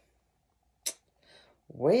Wands.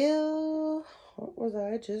 Well, what was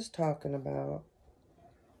I just talking about?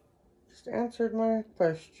 Just answered my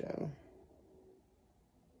question.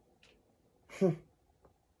 You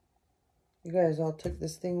guys all took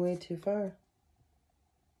this thing way too far.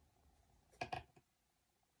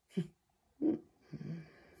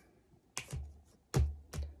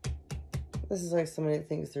 This is like somebody that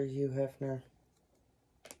thinks they're Hugh Hefner.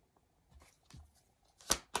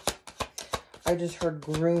 I just heard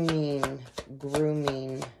grooming.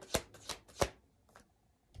 Grooming.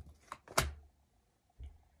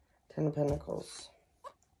 10 of Pentacles.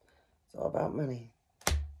 It's all about money.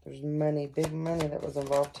 There's money, big money that was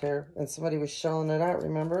involved here. And somebody was shelling it out,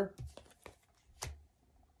 remember?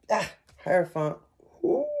 Ah, Hierophant.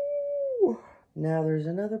 Ooh. Now there's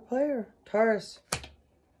another player. Taurus.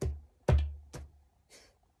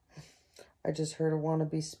 I just heard a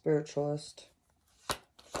wannabe spiritualist.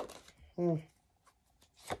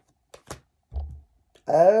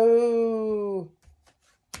 Oh.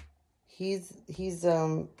 He's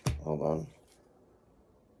hold on.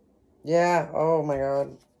 Yeah, oh my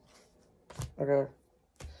god. Okay.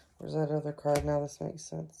 Where's that other card now? This makes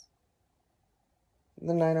sense.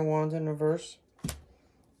 The 9 of Wands in reverse.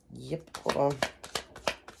 Yep, hold on.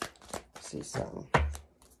 See something.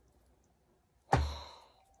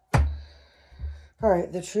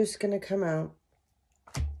 Alright, the truth's gonna come out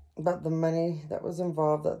about the money that was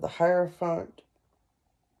involved, that the Hierophant.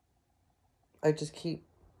 I just keep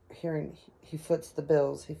hearing he foots the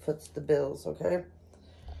bills. He foots the bills, okay?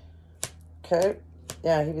 Okay.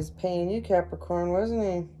 Yeah, he was paying you, Capricorn, wasn't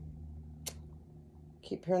he?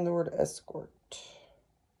 Keep hearing the word escort.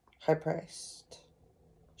 High-priced.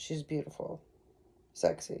 She's beautiful.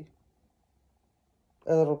 Sexy.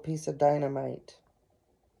 A little piece of dynamite.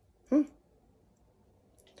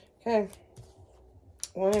 Okay.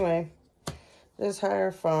 Well, anyway. This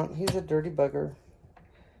Hierophant, he's a dirty bugger.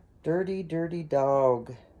 Dirty, dirty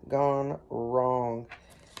dog. Gone wrong.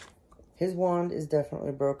 His wand is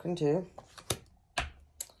definitely broken, too.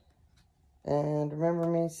 And remember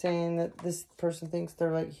me saying that this person thinks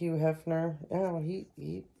they're like Hugh Hefner? Oh, he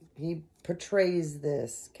portrays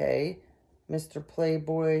this, okay? Mr.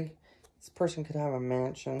 Playboy. This person could have a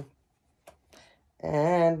mansion.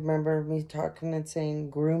 And remember me talking and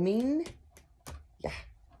saying grooming? Yeah,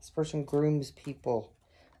 this person grooms people.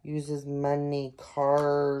 uses money,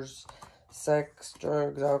 cars, sex,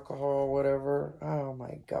 drugs, alcohol, whatever. Oh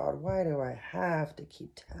my God, why do I have to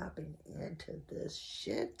keep tapping into this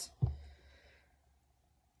shit?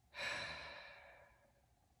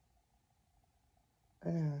 I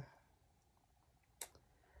know.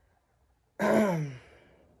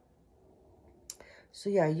 So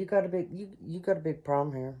yeah, you got a big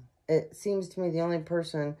problem here. It seems to me the only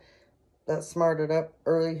person that smarted up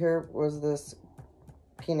early here was this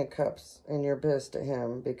King of Cups, and you're pissed at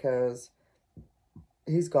him because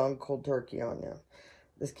he's gone cold turkey on you.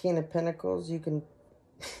 This King of Pentacles, you can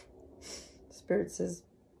Spirit says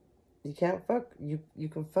you can't fuck you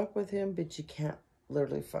can fuck with him, but you can't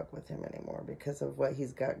literally fuck with him anymore because of what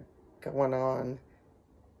he's got going on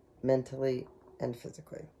mentally and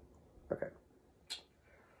physically. Okay.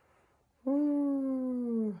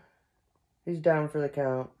 Ooh. He's down for the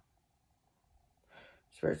count.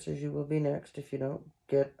 Spirit says you will be next if you don't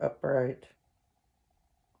get upright.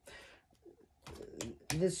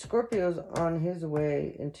 The Scorpio's on his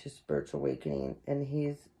way into spiritual awakening, and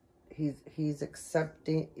he's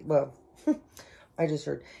accepting. Well, I just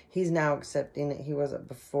heard he's now accepting it. He wasn't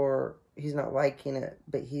before. He's not liking it,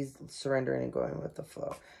 but he's surrendering and going with the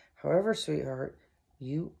flow. However, sweetheart,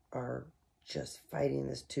 you are just fighting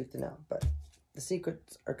this tooth and nail, but the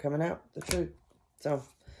secrets are coming out, the truth. So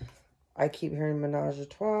I keep hearing menage a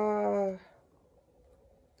trois,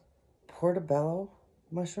 portobello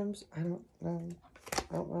mushrooms. I don't know.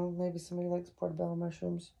 Maybe somebody likes portobello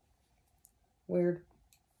mushrooms. Weird.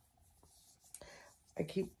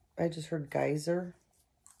 I just heard geyser.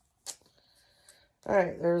 All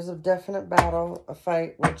right, there's a definite battle, a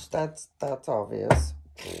fight, which that's obvious.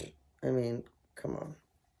 I mean, come on.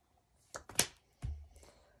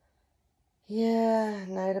 Yeah,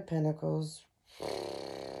 Knight of Pentacles.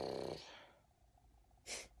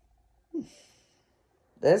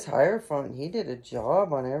 This Hierophant, he did a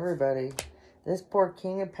job on everybody. This poor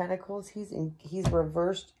King of Pentacles, he's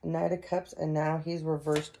reversed Knight of Cups, and now he's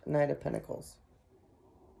reversed Knight of Pentacles.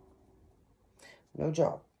 No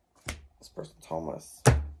job. This person's homeless.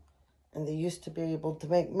 And they used to be able to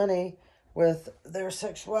make money with their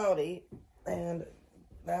sexuality. And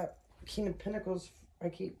that King of Pentacles, I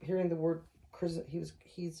keep hearing the word,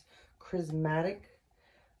 he's charismatic,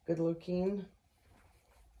 good looking.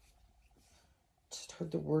 Just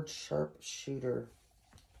heard the word sharpshooter.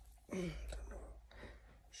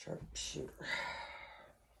 Sharpshooter.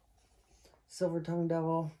 Silver tongue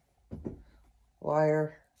devil.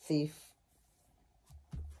 Liar. Thief.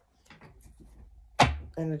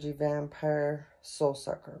 Energy vampire. Soul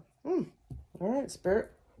sucker. All right,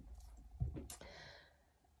 Spirit.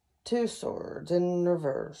 Two swords in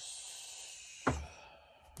reverse.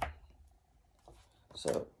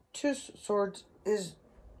 So, two swords is,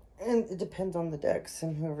 and it depends on the decks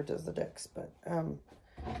and whoever does the decks, but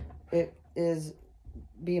it is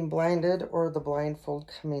being blinded or the blindfold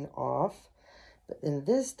coming off. But in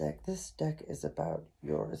this deck is about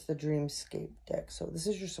it's the dreamscape deck. So this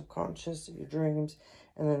is your subconscious, your dreams,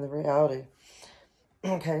 and then the reality.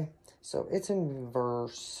 Okay, so it's in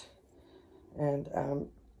reverse. And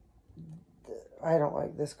I don't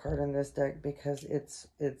like this card in this deck because it's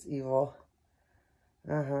evil.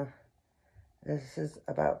 This is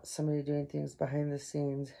about somebody doing things behind the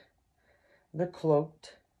scenes. They're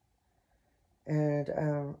cloaked. And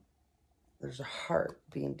there's a heart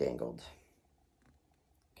being dangled.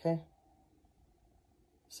 Okay?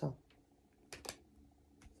 So,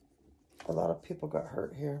 a lot of people got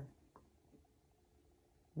hurt here.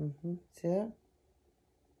 See that?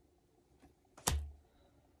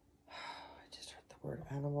 I just heard the word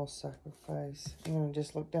animal sacrifice. I'm going to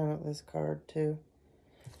just look down at this card, too.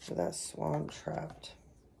 For that swan trapped.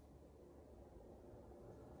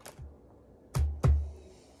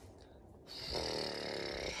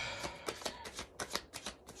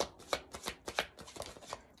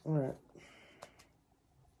 All right.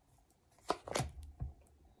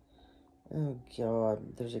 Oh,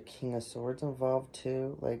 God. There's a King of Swords involved,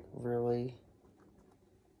 too. Like, really?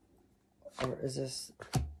 Or is this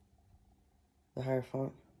the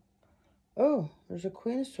Hierophant? Oh, there's a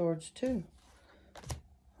Queen of Swords, too.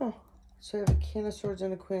 Oh, so we have a King of Swords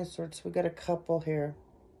and a Queen of Swords. So we got a couple here.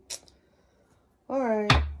 All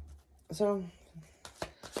right. So,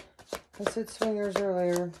 I said swingers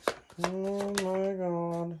earlier. Oh, my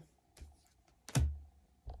God.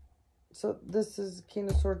 So, this is King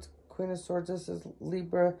of Swords, Queen of Swords. This is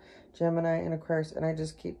Libra, Gemini, and Aquarius. And I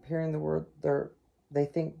just keep hearing the word, they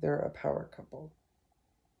think they're a power couple.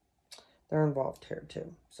 They're involved here,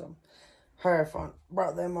 too. So, Hierophant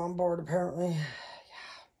brought them on board, apparently. Yeah.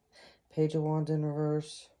 Page of Wands in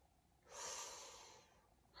reverse.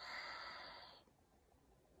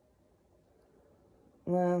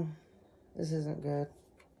 Well, this isn't good.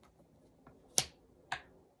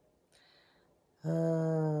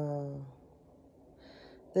 Oh.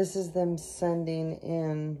 This is them sending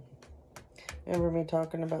in... Remember me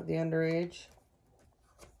talking about the underage?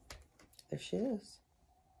 There she is.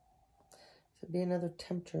 To be another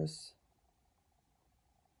temptress.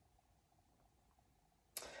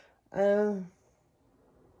 All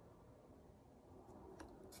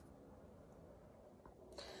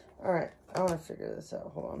right, I want to figure this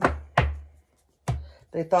out. Hold on.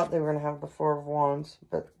 They thought they were going to have the Four of Wands,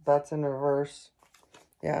 but that's in reverse.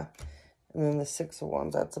 Yeah. And then the Six of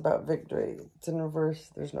Wands, that's about victory. It's in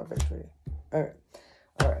reverse. There's no victory. All right.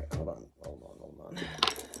 All right, hold on.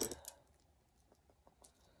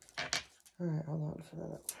 All right, hold on for a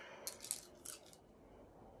minute.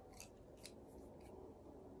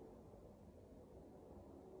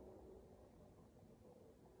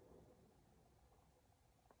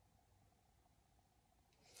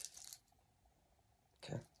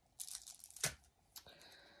 Okay.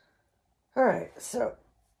 All right, so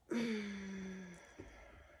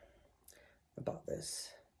about this.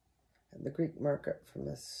 And the Greek market from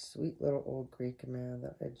this sweet little old Greek man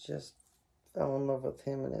that I just fell in love with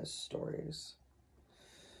him and his stories.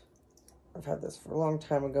 I've had this for a long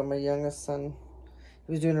time ago. My youngest son,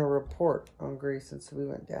 he was doing a report on Greece, and so we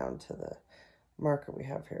went down to the market we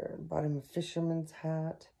have here and bought him a fisherman's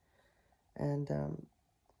hat. And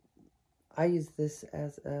I use this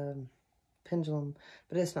as a pendulum,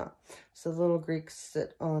 but it's not. So the little Greeks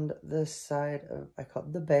sit on this side of, I call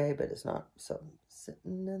it the bay, but it's not. So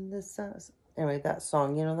sitting in this side. Anyway, that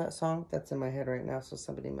song, you know that song? That's in my head right now, so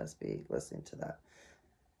somebody must be listening to that.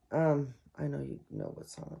 I know you know what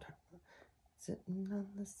song I'm talking about. Sitting on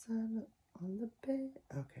the sun, on the bay.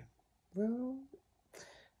 Okay. Roll.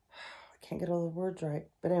 I can't get all the words right.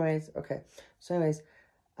 But anyways, okay. So anyways,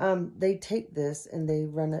 they take this and they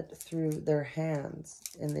run it through their hands,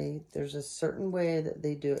 and there's a certain way that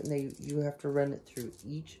they do it, and you have to run it through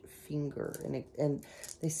each finger, and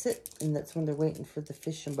they sit, and that's when they're waiting for the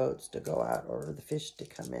fishing boats to go out or the fish to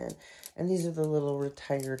come in. And these are the little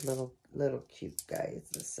retired little cute guys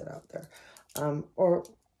that sit out there, or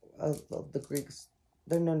the Greeks,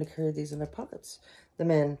 they're known to carry these in their pockets. The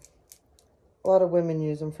men, a lot of women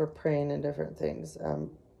use them for praying and different things,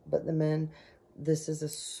 but the men, this is a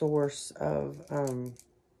source of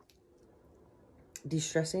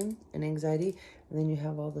de-stressing and anxiety. And then you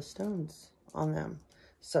have all the stones on them.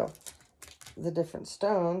 So the different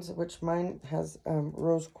stones, which mine has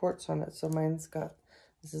rose quartz on it. So mine's got,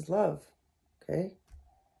 this is love, okay?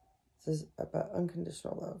 This is about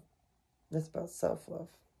unconditional love. That's about self-love.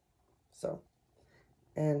 So,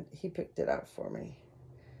 and he picked it out for me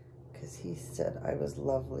because he said I was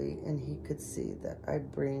lovely, and he could see that I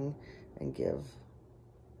bring and give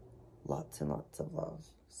lots and lots of love.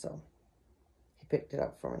 So he picked it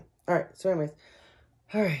up for me. All right, so anyways,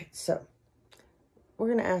 all right, so we're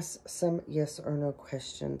going to ask some yes or no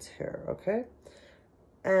questions here, okay?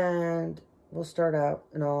 And we'll start out,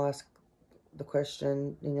 and I'll ask the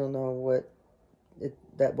question, and you'll know what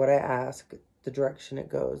I ask, the direction it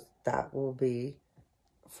goes, that will be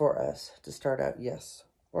for us to start out yes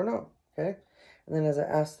or no, okay? And then as I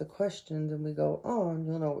ask the questions and we go on,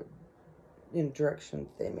 you'll know what direction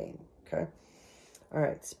they mean, okay? All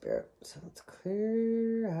right, Spirit. So let's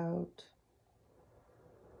clear out.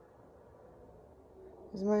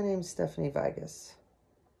 My name's Stephanie Vigas.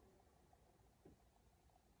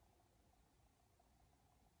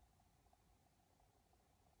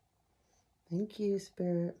 Thank you,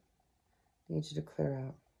 Spirit. I need you to clear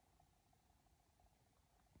out.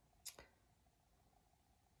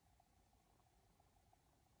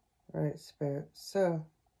 All right, Spirit. So,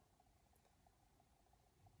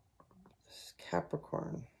 this is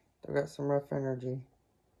Capricorn. They've got some rough energy.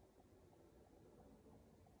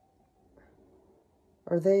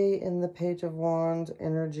 Are they in the Page of Wands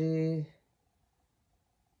energy?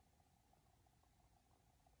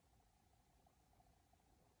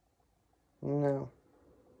 No.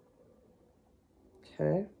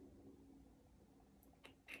 Okay.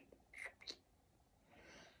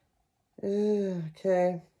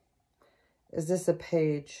 Okay. Is this a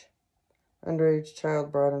page? Underage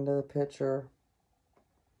child brought into the picture.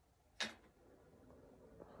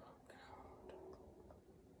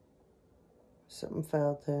 Something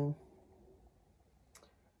foul thing.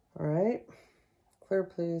 All right. Clear,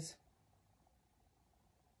 please.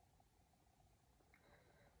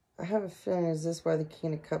 I have a feeling, is this why the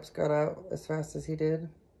King of Cups got out as fast as he did?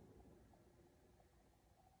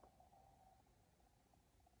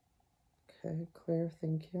 Okay, clear,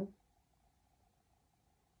 thank you.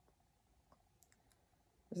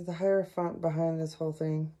 is the Hierophant behind this whole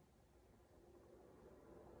thing.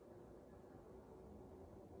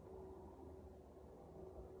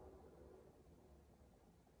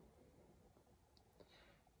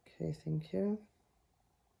 Okay, thank you.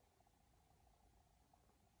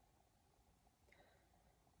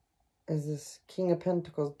 Is this King of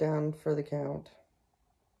Pentacles down for the count?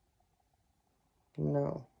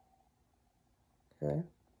 No. Okay.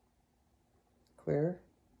 Clear.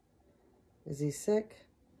 Is he sick?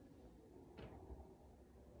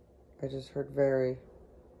 I just heard very.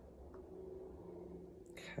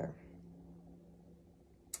 Okay.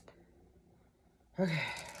 Okay.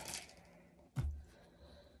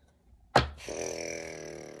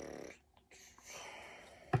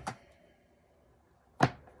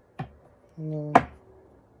 No.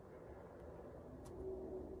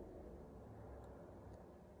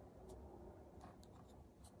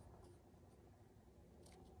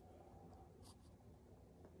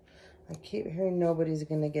 I keep hearing nobody's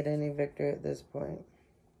going to get any victory at this point.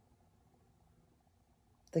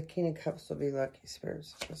 The King of Cups will be lucky,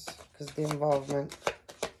 spirits, because of the involvement.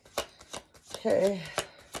 Okay.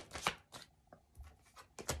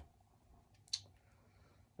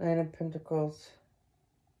 Nine of Pentacles.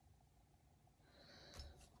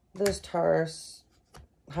 This Taurus,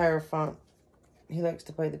 Hierophant, he likes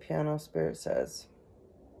to play the piano, Spirit says.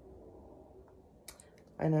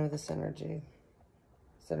 I know this energy.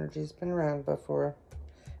 This energy's been around before,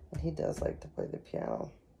 and he does like to play the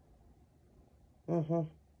piano. I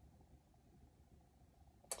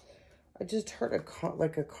just heard a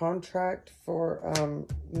contract for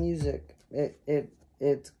music.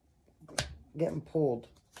 It's getting pulled.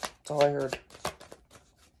 That's all I heard.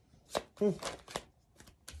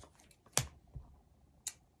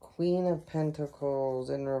 Queen of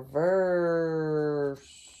Pentacles in reverse.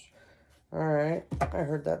 Alright, I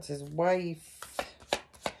heard that's his wife.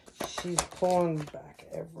 She's pulling back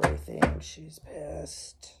everything. She's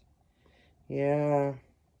pissed. Yeah.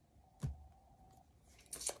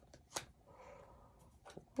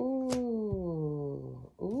 Ooh.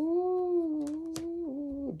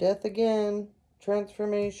 Ooh. Death again.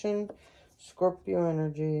 Transformation. Scorpio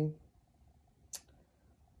energy.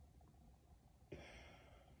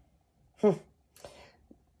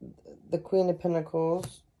 The Queen of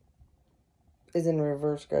Pentacles is in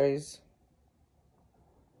reverse, guys.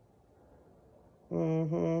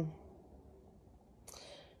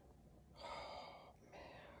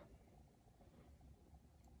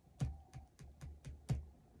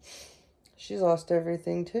 She's lost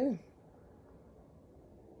everything, too.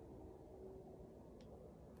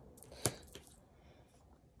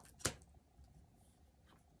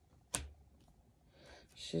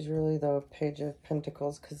 She's really the Page of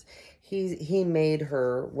Pentacles, because he made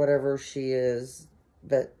her whatever she is,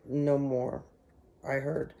 but no more, I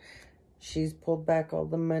heard. She's pulled back all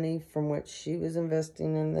the money from which she was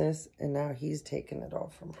investing in this, and now he's taken it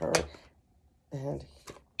all from her. And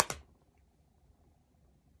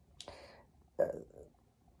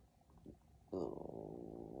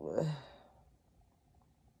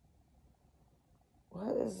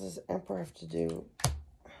what does this Emperor have to do?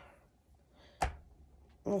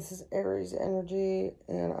 This is Aries energy,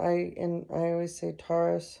 and I always say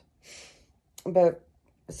Taurus, but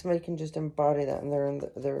somebody can just embody that, and they're in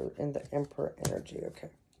the Emperor energy. Okay.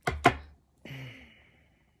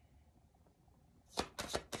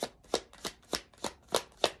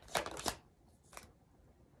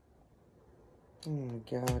 Oh my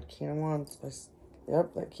God, King of Wands.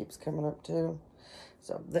 Yep, that keeps coming up too.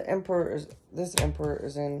 So this Emperor is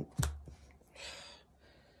in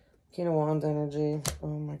King of Wands energy. Oh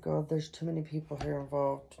my God, there's too many people here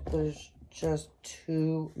involved. There's just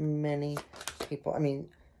too many people. I mean,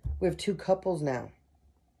 we have 2 couples now.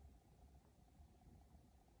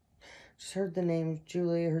 Just heard the name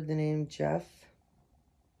Julie, heard the name Jeff.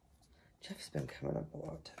 Jeff's been coming up a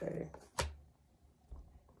lot today.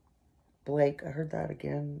 Blake, I heard that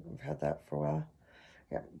again. I've had that for a while.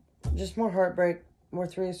 Yeah, just more heartbreak, more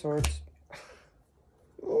 3 of Swords.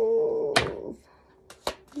 Oh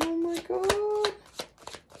my God.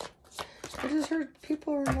 I just heard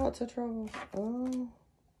people are in lots of trouble. Oh.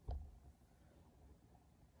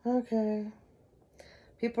 Okay.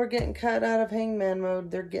 People are getting cut out of hangman mode.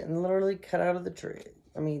 They're getting literally cut out of the tree.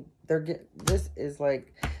 I mean, this is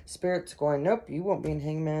like Spirit's going, nope, you won't be in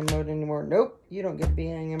hangman mode anymore. Nope, you don't get to be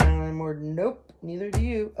hanging man anymore. Nope, neither do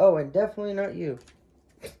you. Oh, and definitely not you.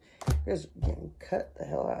 You're just getting cut the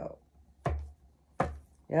hell out.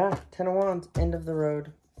 Yeah, 10 of Wands, end of the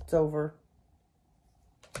road. It's over.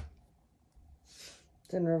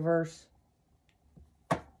 It's in reverse.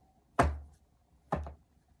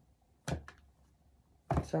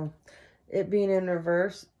 So, it being in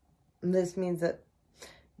reverse, this means that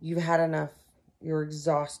you've had enough. You're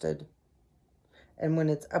exhausted. And when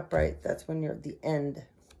it's upright, that's when you're at the end.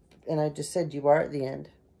 And I just said you are at the end.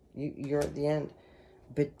 You're at the end.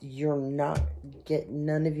 But you're not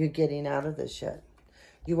none of you getting out of this shit.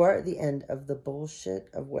 You are at the end of the bullshit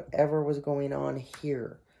of whatever was going on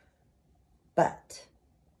here. But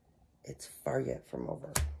it's far yet from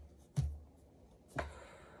over.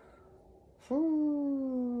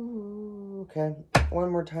 Okay,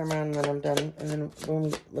 one more time around and then I'm done. And then when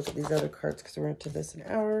we look at these other cards, because we're into this an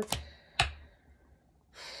hour.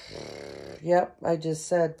 Yep, I just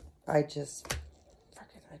said.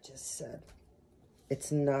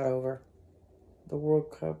 It's not over. The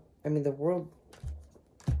World Cup. I mean, the world.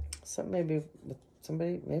 Maybe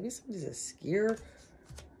somebody's a skier.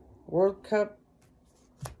 World Cup.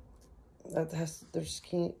 That has to do with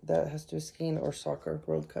skiing or soccer.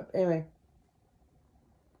 World Cup. Anyway.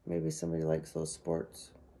 Maybe somebody likes those sports.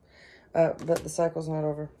 But the cycle's not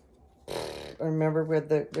over. Remember, we had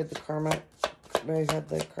the karma. We had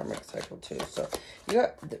the karmic cycle too. So you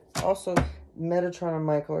got also Metatron and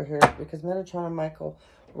Michael are here because Metatron and Michael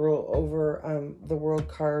rule over the World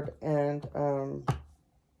card and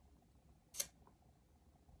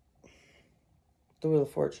the Wheel of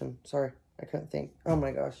Fortune. Sorry, I couldn't think. Oh my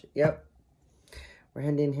gosh. Yep. We're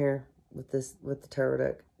ending here with the tarot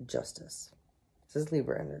deck. Justice. This is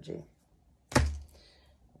Libra energy.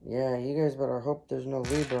 Yeah, you guys better hope there's no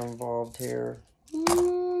Libra involved here.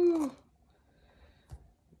 Ooh.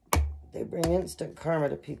 They bring instant karma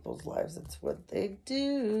to people's lives. That's what they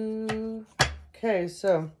do. Okay,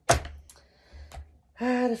 so I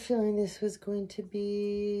had a feeling this was going to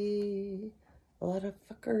be a lot of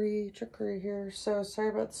trickery here. So sorry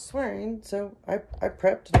about the swearing. So I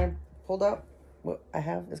prepped and I pulled out what I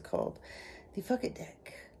have is called the Fuck It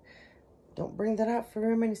deck. Don't bring that out for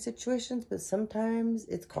very many situations, but sometimes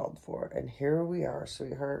it's called for. And here we are,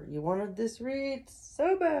 sweetheart. You wanted this read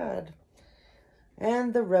so bad.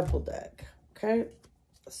 And the Rebel deck. Okay,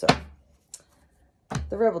 so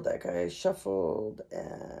the Rebel deck I shuffled,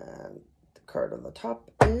 and the card on the top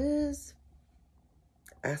is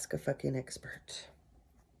Ask a Fucking Expert.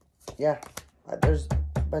 Yeah, there's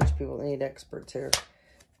a bunch of people that need experts here.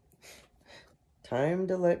 Time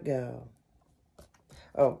to let go.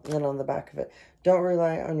 Oh, and then on the back of it, don't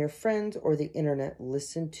rely on your friends or the internet.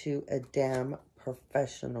 Listen to a damn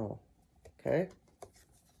professional. Okay?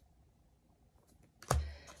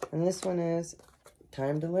 And this one is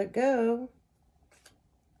time to let go.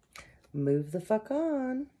 Move the fuck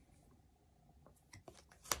on.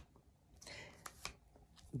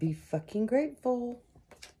 Be fucking grateful.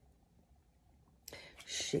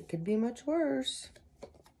 Shit could be much worse.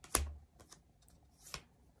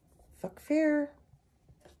 Fuck fear.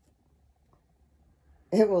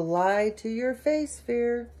 It will lie to your face,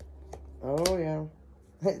 fear. Oh, yeah.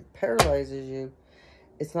 It paralyzes you.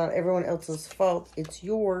 It's not everyone else's fault. It's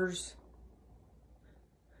yours.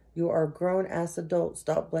 You are a grown-ass adult.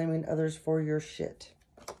 Stop blaming others for your shit.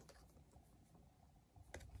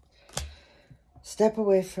 Step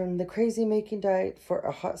away from the crazy-making diet for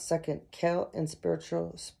a hot second. Kale and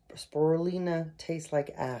spirulina taste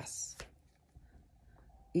like ass.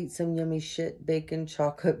 Eat some yummy shit. Bacon,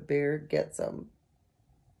 chocolate, beer. Get some.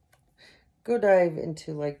 Go dive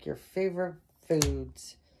into, like, your favorite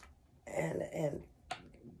foods and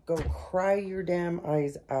go cry your damn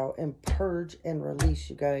eyes out and purge and release,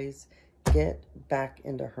 you guys. Get back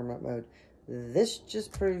into hermit mode. This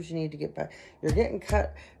just proves you need to get back. You're getting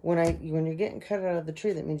cut. When you're getting cut out of the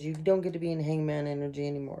tree, that means you don't get to be in hangman energy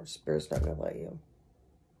anymore. Spirit's not going to let you.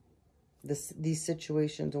 These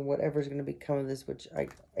situations and whatever's going to become of this, which I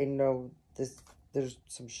know there's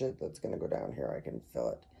some shit that's going to go down here. I can feel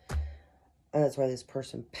it. And that's why this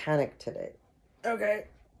person panicked today. Okay.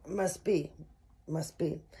 Must be.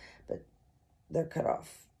 But they're cut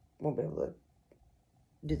off. Won't be able to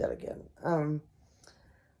do that again.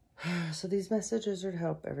 So these messages are to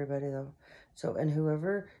help everybody, though. So, and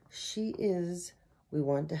whoever she is, we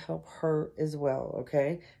want to help her as well,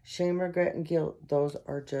 okay? Shame, regret, and guilt, those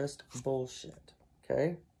are just bullshit,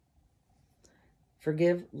 okay?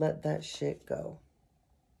 Forgive, let that shit go.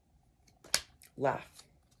 Laugh.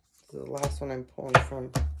 This is the last one I'm pulling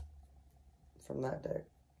from that deck.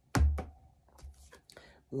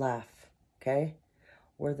 Laugh, okay?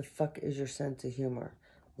 Where the fuck is your sense of humor?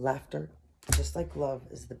 Laughter, just like love,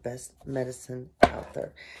 is the best medicine out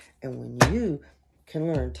there. And when you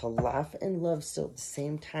can learn to laugh and love still at the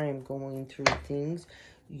same time going through things,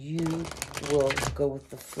 you will go with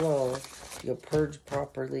the flow. You'll purge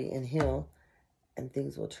properly and heal, and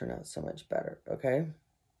things will turn out so much better, okay?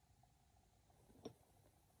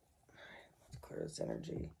 clear this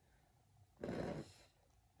energy.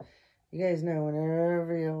 You guys know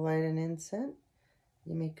whenever you light an incense,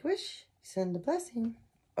 you make a wish, you send a blessing.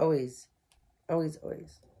 Always. Always,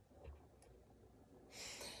 always.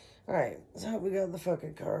 Alright, so we got the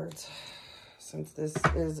fucking cards. Since this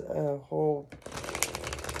is a whole...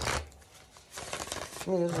 I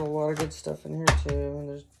mean, there's a lot of good stuff in here, too. And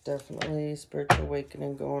there's definitely spiritual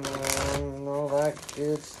awakening going on and all that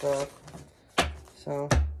good stuff. So...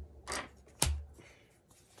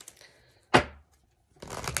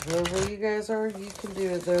 whoever you guys are, you can do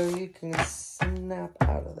it, though. You can snap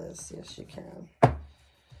out of this. Yes, you can.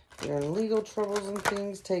 If you're in legal troubles and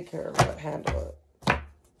things, take care of it. Handle it.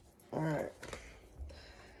 Alright.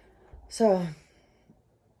 So,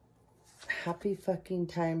 happy fucking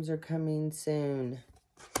times are coming soon.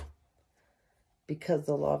 Because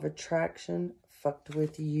the law of attraction fucked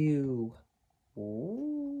with you.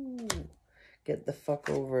 Ooh. Get the fuck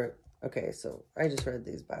over it. Okay, so I just read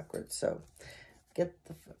these backwards, so... get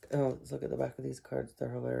the fuck... oh, let's look at the back of these cards. They're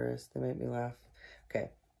hilarious. They make me laugh. Okay.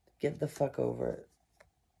 Get the fuck over it.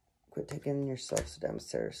 Quit taking yourself so damn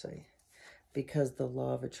seriously. Because the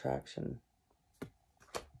law of attraction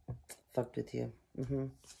fucked with you.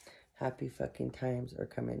 Happy fucking times are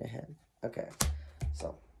coming ahead. Okay.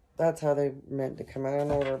 So, that's how they meant to come out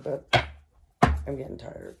in order, but I'm getting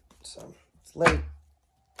tired. So, it's late.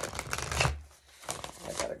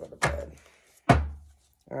 I gotta go to bed.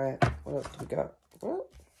 Alright. What else do we got? What?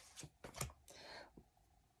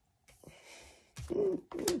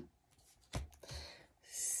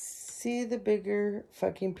 See the bigger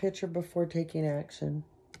fucking picture before taking action.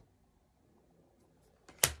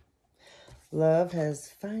 Love has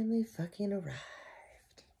finally fucking arrived.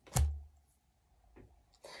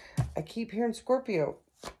 I keep hearing Scorpio.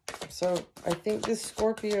 So I think this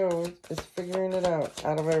Scorpio is figuring it out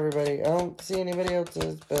of everybody. I don't see anybody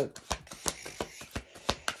else's, but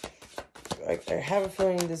I have a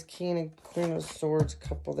feeling this King and Queen of Swords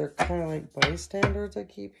couple, they're kind of like bystanders, I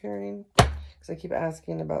keep hearing. Because I keep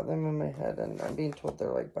asking about them in my head, and I'm being told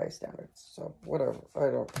they're like bystanders. So, whatever.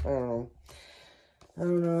 I don't know.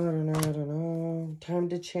 Time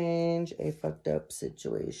to change a fucked up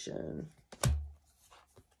situation.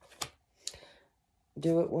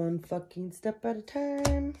 Do it one fucking step at a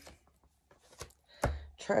time.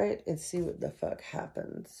 Try it and see what the fuck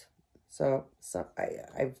happens. So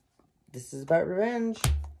this is about revenge.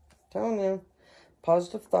 I'm telling you.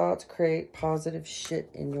 Positive thoughts create positive shit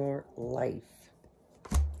in your life.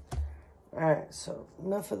 Alright, so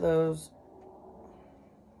enough of those.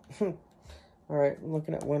 Alright, I'm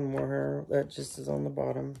looking at one more here that just is on the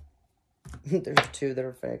bottom. There's two that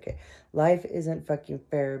are fair. Okay. Life isn't fucking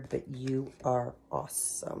fair, but you are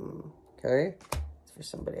awesome. Okay? It's for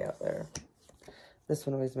somebody out there. This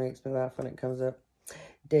one always makes me laugh when it comes up.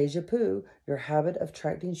 Deja vu, your habit of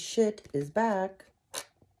attracting shit is back.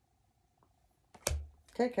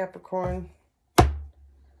 Okay, Capricorn.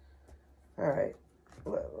 Alright.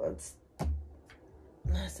 Let's...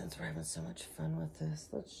 since we're having so much fun with this,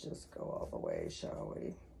 let's just go all the way, shall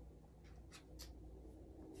we?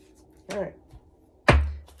 Alright.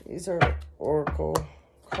 These are Oracle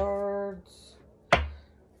cards.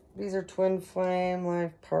 These are twin flame,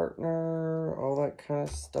 life partner, all that kind of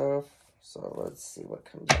stuff. So let's see what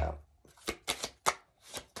comes out.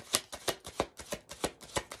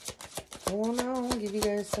 Oh no, I'll give you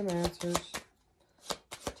guys some answers.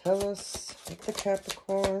 Tell us with the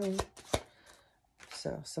Capricorn.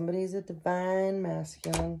 So somebody's a divine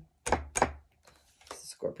masculine. It's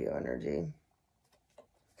Scorpio energy.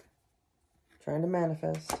 Trying to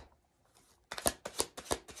manifest.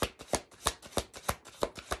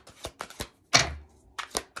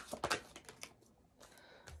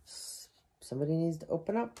 Somebody needs to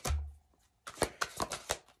open up.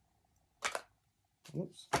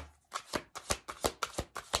 Oops.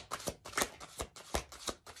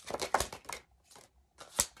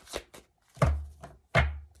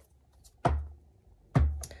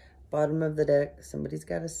 Bottom of the deck, somebody's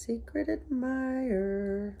got a secret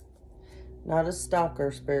admirer. Not a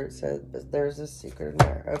stalker, Spirit says, but there's a secret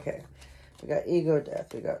admirer. Okay, we got ego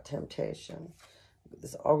death, we got temptation.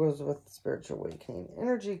 This all goes with spiritual awakening.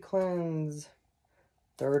 Energy cleanse.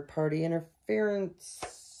 Third party interference.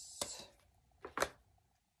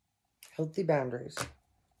 Healthy boundaries.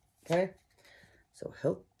 Okay? So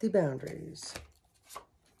healthy boundaries.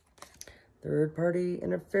 Third party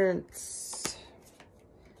interference.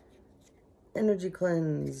 Energy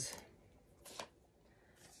cleanse.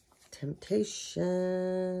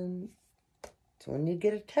 Temptation. So when you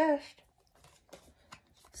get attached,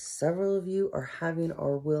 several of you are having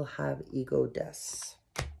or will have ego deaths.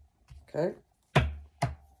 Okay?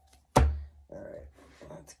 Alright.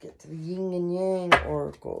 Let's get to the yin and yang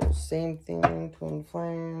oracles. Same thing, twin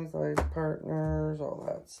flames, life partners, all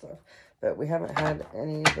that stuff. But we haven't had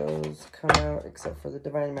any of those come out except for the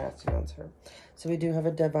divine masculines here. So we do have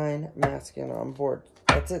a divine masculine on board.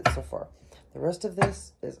 That's it so far. The rest of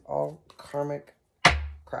this is all karmic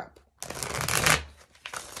crap.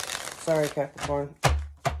 Sorry, Capricorn.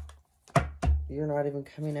 You're not even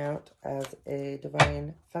coming out as a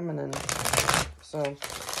divine feminine. So,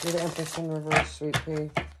 you're the Empress in reverse, sweet pea.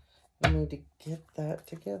 You need to get that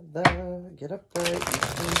together. Get up right. You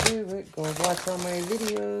can do it. Go watch all my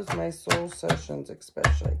videos, my soul sessions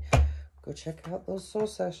especially. Go check out those soul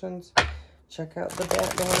sessions. Check out the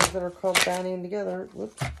ones that are called Banding Together.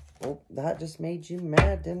 Whoops. Oh, that just made you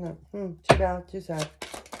mad, didn't it? Too bad. Too sad.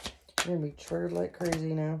 You're going to be triggered like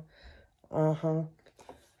crazy now.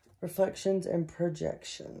 Reflections and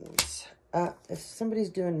projections. If somebody's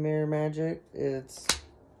doing mirror magic, it's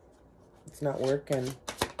not working.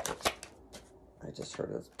 I just heard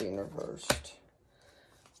it's being reversed.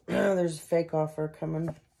 There's a fake offer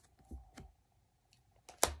coming.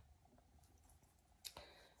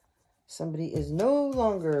 Somebody is no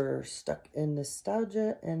longer stuck in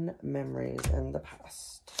nostalgia and memories in the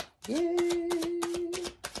past. Yay!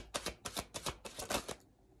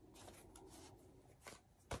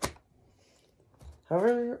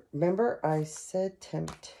 However, remember I said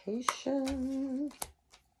temptation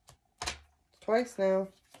twice now.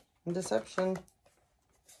 And deception.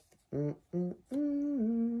 There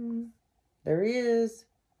he is.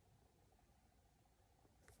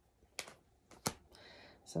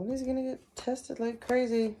 Somebody's going to get tested like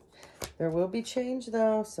crazy. There will be change,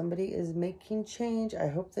 though. Somebody is making change. I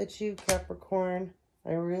hope that's you, Capricorn.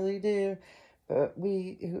 I really do. But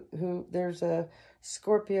there's a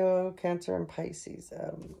Scorpio, Cancer, and Pisces.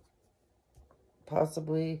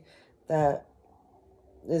 Possibly that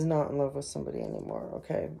is not in love with somebody anymore.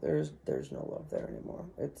 Okay, there's no love there anymore.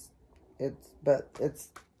 It's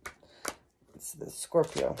the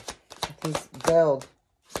Scorpio. He's bailed.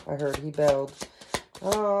 I heard he bailed.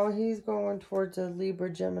 Oh, he's going towards a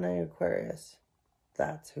Libra, Gemini, Aquarius.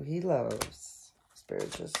 That's who he loves.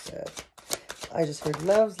 Spirit just said. I just heard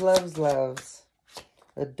loves, loves, loves.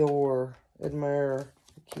 Adore, admire.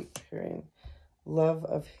 I keep hearing love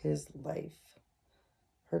of his life.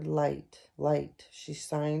 Her light. She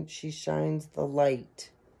shines the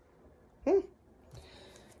light.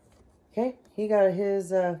 Okay, he got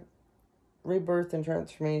his rebirth and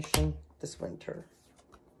transformation this winter.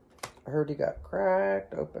 I heard he got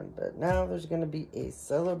cracked open, but now there's going to be a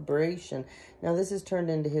celebration. Now this is turned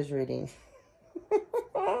into his reading.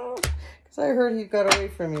 Because I heard he got away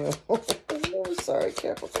from you. Oh, sorry,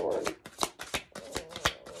 Capricorn.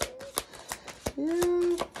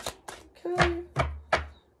 Yeah, okay.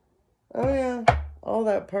 Oh, yeah. All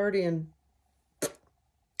that partying. It's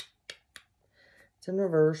in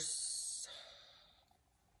reverse.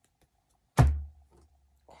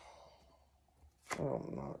 Oh,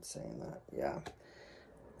 I'm not saying that. Yeah.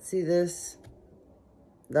 See this?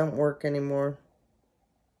 Don't work anymore.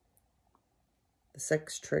 The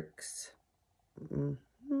sex tricks. No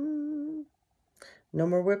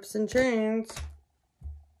more whips and chains.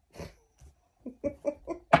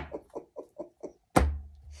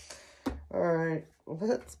 Alright,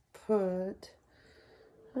 let's put,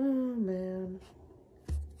 oh man,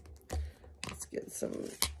 let's get some,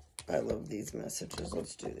 I love these messages,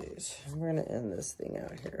 let's do these. We're going to end this thing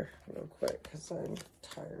out here real quick because I'm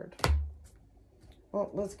tired. Well,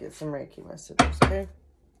 let's get some Reiki messages, okay?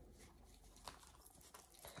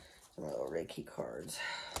 Some little Reiki cards.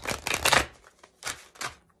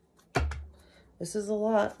 This is a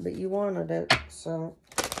lot, but you wanted it, so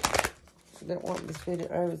I didn't want this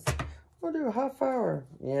video. We'll do a half hour.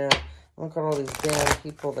 Yeah, look at all these damn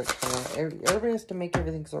people that come on. Everybody has to make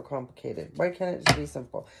everything so complicated. Why can't it just be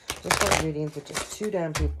simple? Just like readings with just 2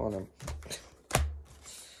 damn people in them.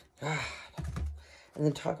 God. And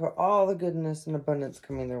then talk about all the goodness and abundance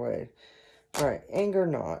coming their way. All right, anger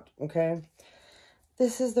not, okay?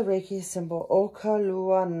 This is the Reiki symbol,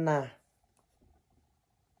 Okaluana.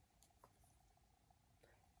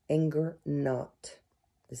 Anger not.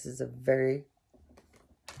 This is a very,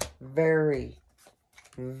 very,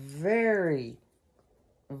 very,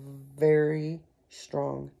 very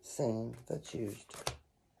strong saying that's used.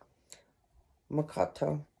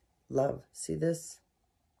 Makato, love. See this?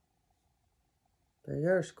 There you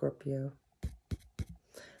are, Scorpio.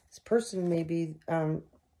 This person maybe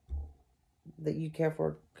that you care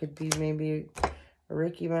for could be maybe a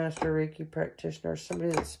Reiki master, Reiki practitioner,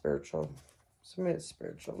 somebody that's spiritual. Somebody that's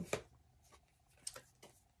spiritual.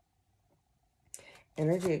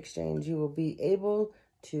 Energy exchange. You will be able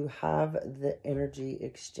to have the energy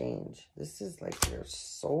exchange. This is like your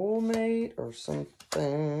soulmate or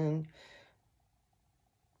something.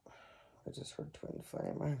 I just heard twin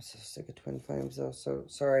flame. I'm so sick of twin flames though. So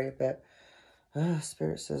sorry, but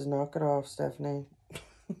Spirit says knock it off, Stephanie.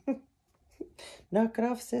 Knock it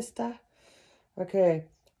off, sister. Okay.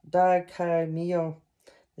 Dai Kai Mio.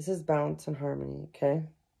 This is balance and harmony, okay?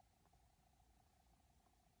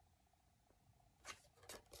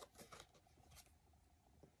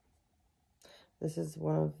 This is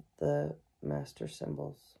one of the master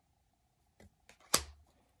symbols.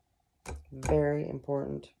 Very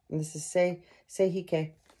important. And this is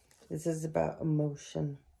Seihike. This is about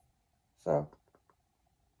emotion. So,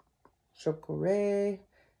 Shokure,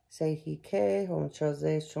 Seihike,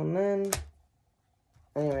 Honchoze, Shonen.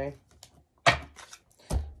 Anyway,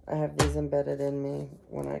 I have these embedded in me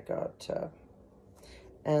when I got,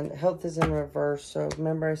 and health is in reverse. So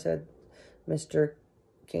remember I said Mr.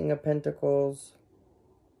 King of Pentacles.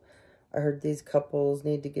 I heard these couples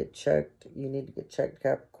need to get checked. You need to get checked,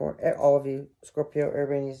 Capricorn. All of you, Scorpio,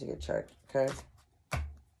 everybody needs to get checked, okay?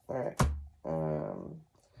 All right.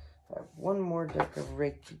 I have one more deck of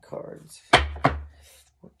Reiki cards.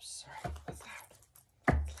 Whoops, sorry, that's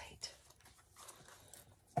loud. It's late.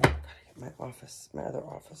 Gotta get my other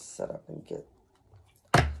office set up and get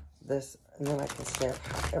this, and then I can stay up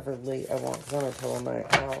however late I want, because I'm going to tell them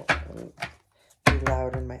out and be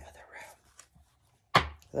loud in my other room.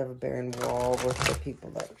 I have a barren wall with the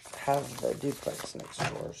people that have the duplex next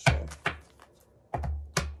door, so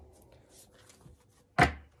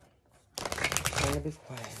I'm going to be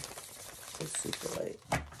quiet. It's super late.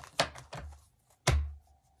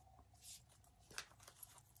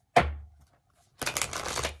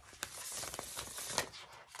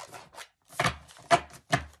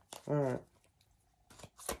 Alright.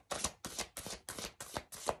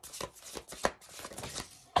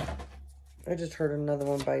 I just heard another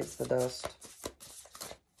one bites the dust.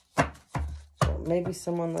 So maybe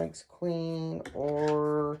someone likes Queen,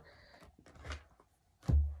 or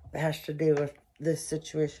it has to do with this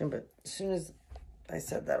situation. But as soon as I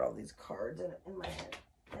said that, all these cards in my head,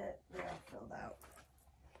 they're all filled out.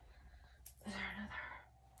 Is there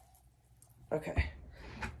another? Okay.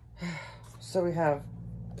 So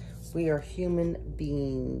we are human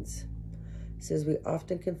beings. It says we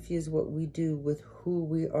often confuse what we do with who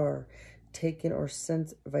we are, taking our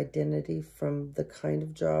sense of identity from the kind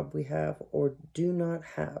of job we have or do not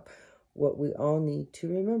have. What we all need to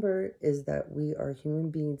remember is that we are human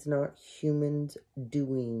beings, not humans'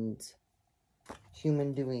 doings.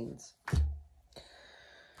 Human doings.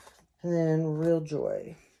 And then real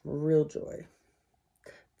joy. Real joy.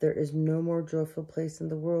 There is no more joyful place in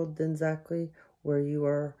the world than exactly where you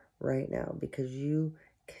are right now, because you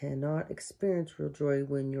cannot experience real joy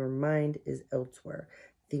when your mind is elsewhere,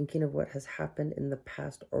 thinking of what has happened in the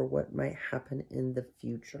past or what might happen in the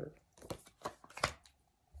future.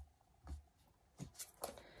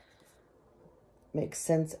 Make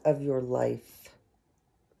sense of your life.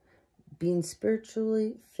 Being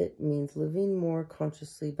spiritually fit means living more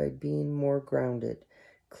consciously by being more grounded,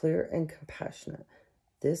 clear, and compassionate.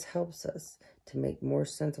 This helps us to make more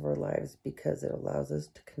sense of our lives because it allows us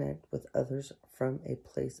to connect with others from a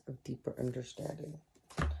place of deeper understanding.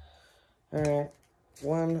 All right,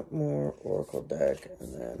 one more oracle deck,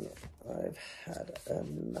 and then I've had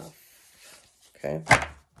enough. Okay.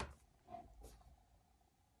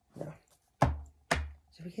 Now,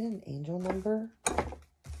 did we get an angel number? Oh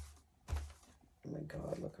my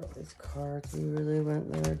God, look at all these cards. We really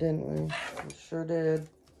went there, didn't we? We sure did.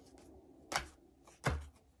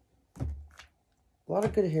 A lot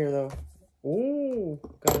of good here, though. Ooh,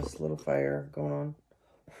 got this little fire going on.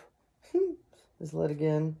 Just lit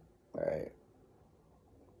again. All right.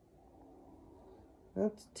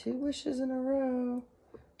 That's 2 wishes in a row.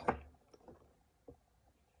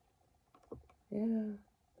 Yeah.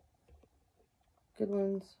 Good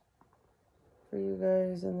ones for you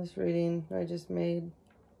guys in this reading I just made.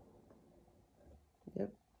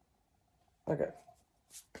 Yep. Okay.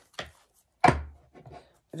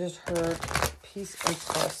 I just heard peace and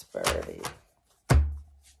prosperity.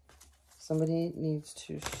 Somebody needs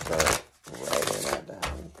to start writing that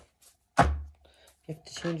down. You have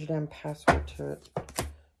to change your damn password to it,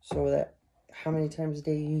 so that how many times a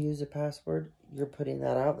day you use a password, you're putting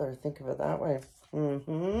that out there. Think of it that way.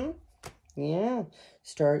 Yeah.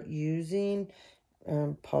 Start using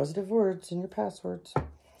positive words in your passwords.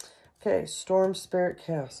 Okay, Storm, Spirit,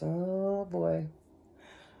 Chaos. Oh, boy.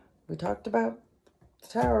 We talked about the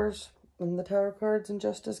towers when the tower cards and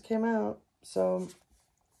Justice came out. So,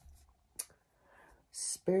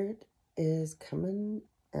 Spirit is coming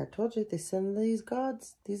And I told you, they send these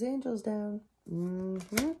gods, these angels down.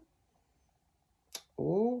 Mm-hmm.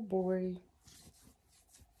 Oh, boy.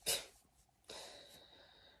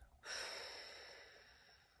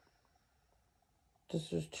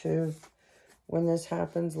 This is true. When this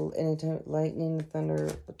happens, anytime lightning, thunder,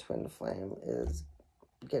 a twin flame is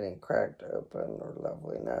getting cracked open or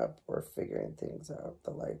leveling up or figuring things out.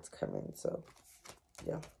 The light's coming, so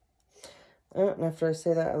yeah. And after I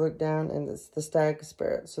say that, I look down and it's the stag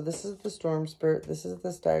spirit. So this is the storm spirit. This is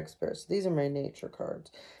the stag spirit. So these are my nature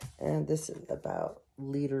cards. And this is about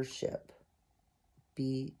leadership.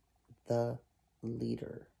 Be the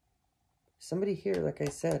leader. Somebody here, like I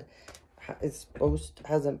said, is supposed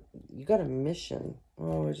to, you got a mission.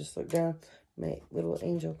 Oh, I just look down. My little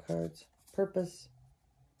angel cards. Purpose.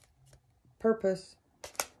 Purpose.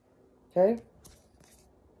 Okay?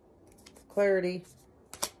 Clarity.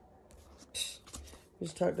 We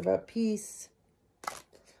just talked about peace.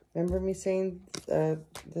 Remember me saying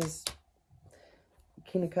this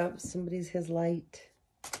King of Cups, somebody's his light.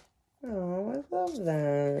 Oh, I love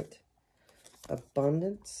that.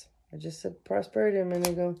 Abundance. I just said prosperity a minute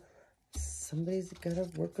ago. Somebody's got to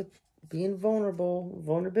work with being vulnerable.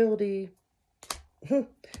 Vulnerability.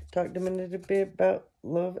 Talked a minute a bit about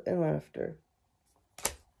love and laughter.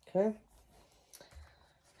 Okay.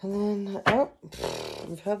 And then, oh,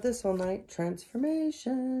 we've had this all night.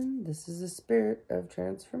 Transformation. This is a spirit of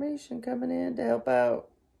transformation coming in to help out.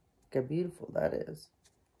 Look how beautiful that is.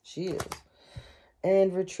 She is.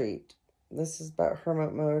 And retreat. This is about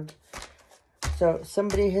hermit mode. So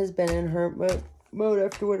somebody has been in hermit mode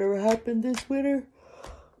after whatever happened this winter.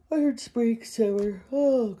 I heard spring, summer.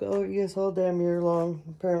 Oh, God, yes, all damn year long.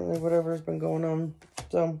 Apparently, whatever's been going on.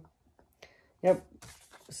 So, yep.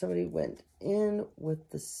 Somebody went in with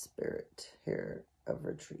the spirit here of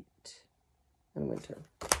retreat and winter.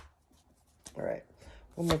 All right.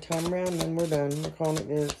 One more time around, then we're done. We're calling it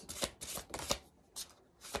good.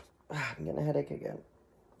 I'm getting a headache again.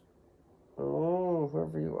 Oh,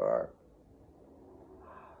 whoever you are.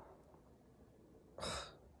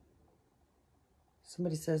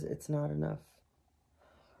 Somebody says it's not enough.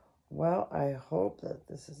 Well, I hope that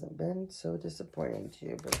this hasn't been so disappointing to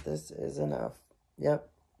you, but this is enough. Yep.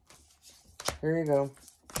 Here you go.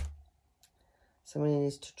 Somebody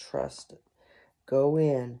needs to trust it. Go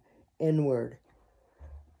inward.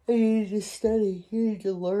 You need to study. You need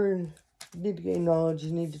to learn. You need to gain knowledge.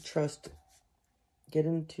 You need to trust it. Get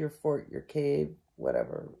into your fort, your cave,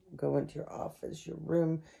 whatever. Go into your office, your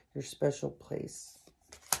room, your special place.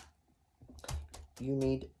 You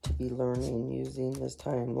need to be learning, using this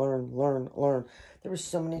time. Learn, learn, learn. There were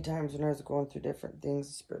so many times when I was going through different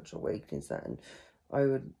things, spiritual awakenings, and I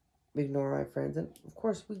would ignore my friends. And, of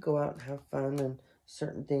course, we go out and have fun and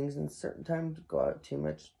certain things. And certain times go out too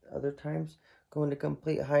much. Other times go into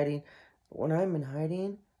complete hiding. But when I'm in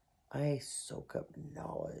hiding, I soak up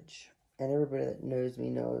knowledge. And everybody that knows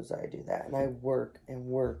me knows I do that. And I work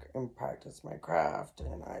and practice my craft.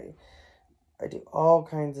 And I do all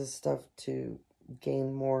kinds of stuff to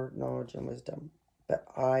gain more knowledge and wisdom. But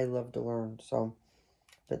I love to learn. So,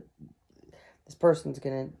 but this person's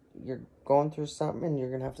you're going through something and you're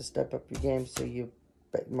going to have to step up your game. So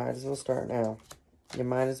but you might as well start now. You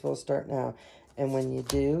might as well start now. And when you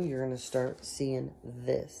do, you're going to start seeing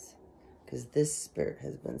this. Because this spirit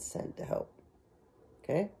has been sent to help.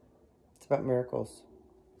 Okay? It's about miracles.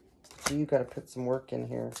 So you got to put some work in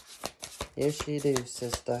here. Yes, you do,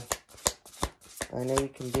 sister. I know you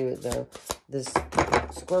can do it, though. This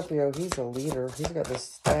Scorpio, he's a leader. He's got this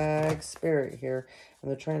stag spirit here.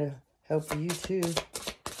 And they're trying to help you, too.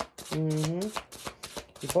 You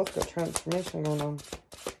both got transformation going on.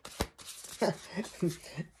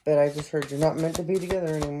 But I just heard you're not meant to be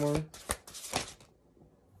together anymore.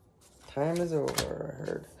 Time is over, I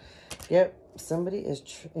heard. Yep, somebody is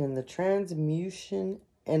in the transmutation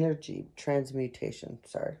energy. Transmutation,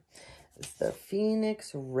 sorry. It's the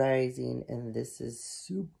Phoenix Rising, and this is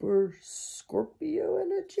super Scorpio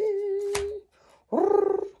energy.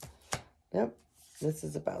 Yep, this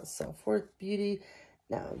is about self-worth, beauty.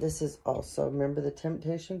 Now, this is also, remember the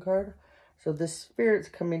temptation card? So the spirit's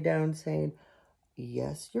coming down saying,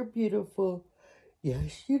 yes, you're beautiful.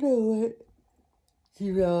 Yes, you know it.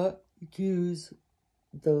 Do not use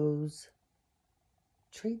those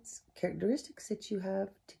traits, characteristics that you have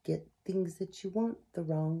to get things that you want the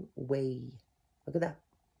wrong way. Look at that.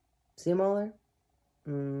 See them all there?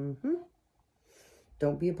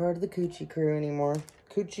 Don't be a part of the coochie crew anymore.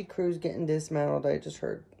 Coochie crew's getting dismantled, I just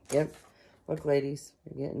heard. Yep. Look, ladies,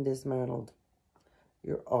 you're getting dismantled.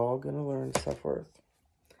 You're all going to learn self-worth.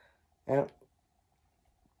 Yep.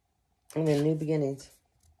 And then new beginnings.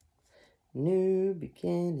 New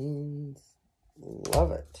beginnings.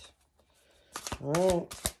 Love it. All right,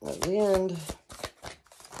 at the end.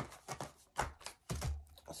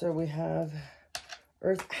 So we have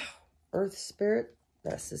Earth Spirit.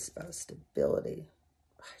 This is about stability.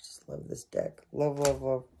 I just love this deck. Love, love,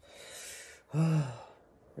 love. Oh,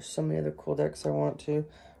 there's so many other cool decks I want to.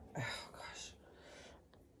 Oh, gosh.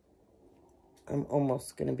 I'm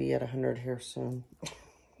almost going to be at 100 here soon.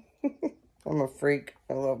 I'm a freak.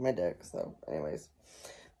 I love my deck. So, anyways.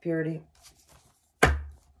 Purity.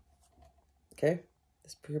 Okay.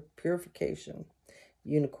 This purification.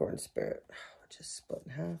 Unicorn Spirit. Just split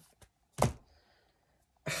in half.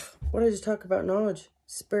 What did I just talk about? Knowledge.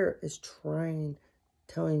 Spirit is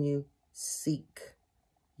telling you, seek.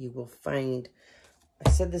 You will find. I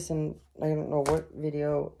said this in, I don't know what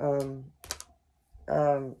video.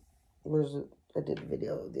 I did a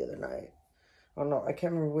video the other night. Oh no, I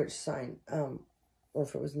can't remember which sign. Or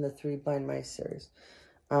if it was in the 3 Blind Mice series.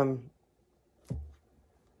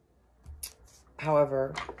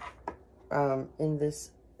 However, in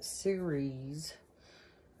this series,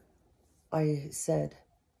 I said,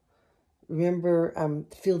 remember,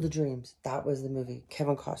 Field of Dreams. That was the movie.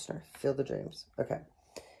 Kevin Costner, Field of Dreams. Okay.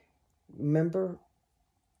 Remember,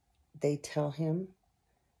 they tell him,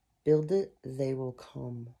 build it, they will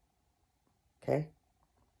come. Okay?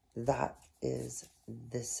 That is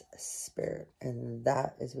this spirit. And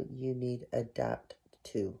that is what you need to adapt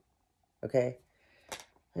to. Okay?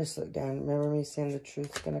 Just look down. Remember me saying the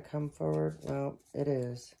truth's going to come forward? Well, it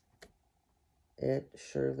is. It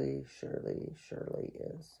surely, surely, surely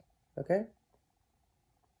is. Okay?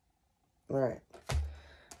 Alright.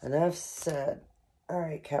 Enough said.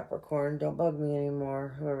 Alright, Capricorn. Don't bug me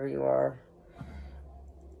anymore, whoever you are.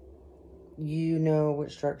 You know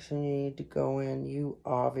which direction you need to go in. You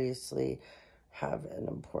obviously have an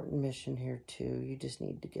important mission here too. You just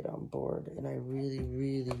need to get on board. And I really,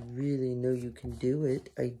 really, really know you can do it.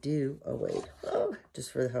 I do. Oh, wait. Oh,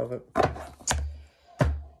 just for the hell of it.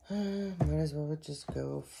 Might as well just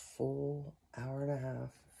go full hour and a half.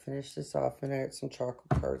 Finish this off. And I got some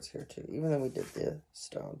chocolate cards here too. Even though we did the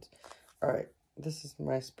stones. Alright. This is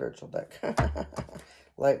my spiritual deck.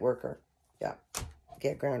 Light worker. Yeah.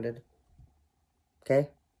 Get grounded. Okay?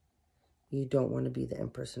 You don't want to be the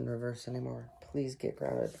Empress in reverse anymore. Please get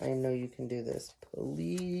grounded. I know you can do this.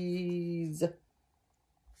 Please.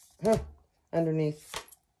 Huh. Underneath.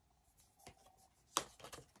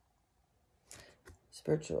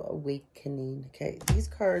 Spiritual awakening. Okay, these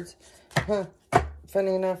cards,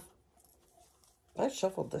 funny enough, I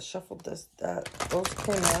shuffled this, those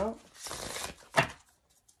came out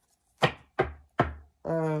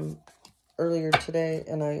earlier today,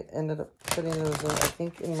 and I ended up putting those in, I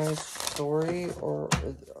think, in my story, or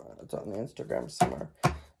it's on Instagram somewhere.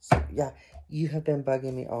 So, yeah, you have been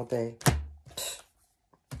bugging me all day.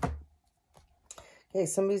 Okay,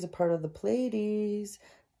 somebody's a part of the Pleiades.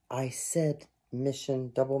 I said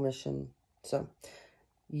mission, double mission. So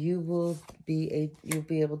you'll be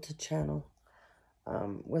able to channel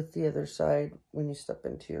with the other side when you step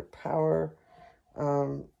into your power.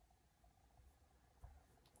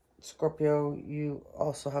 Scorpio, you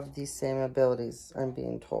also have these same abilities, I'm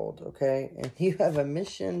being told, okay? And you have a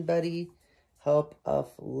mission, buddy. Help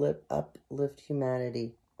uplift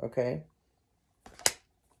humanity, okay?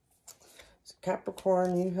 So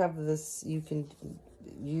Capricorn, you have this, you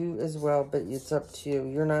as well, but it's up to you.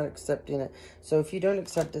 You're not accepting it. So if you don't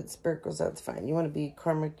accept it, Spirit goes, that's fine. You want to be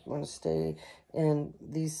karmic, you want to stay in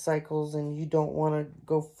these cycles, and you don't want to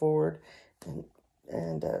go forward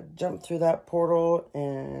and jump through that portal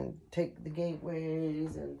and take the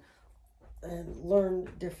gateways and learn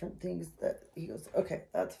different things. That he goes, okay,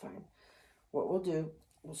 that's fine. What we'll do,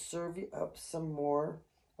 we'll serve you up some more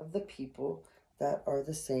of the people that are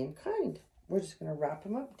the same kind. We're just going to wrap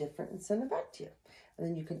them up different and send them back to you. And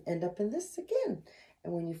then you can end up in this again.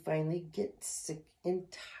 And when you finally get sick and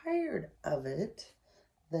tired of it,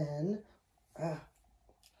 then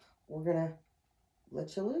we're going to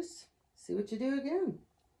let you loose. See what you do again.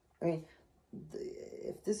 I mean,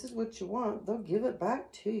 if this is what you want, they'll give it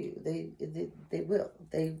back to you. They will.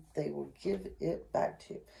 They will give it back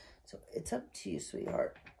to you. So it's up to you,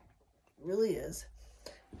 sweetheart. It really is.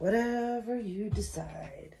 Whatever you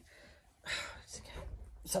decide.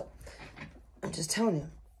 So, I'm just telling you.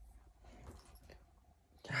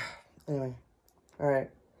 Anyway.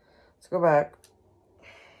 Alright. Let's go back.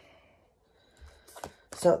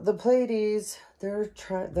 So, the Pleiades,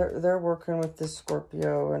 they're working with this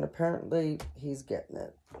Scorpio, and apparently he's getting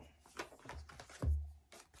it.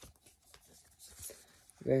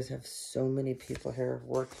 You guys have so many people here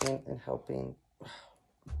working and helping.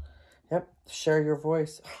 Yep. Share your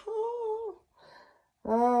voice.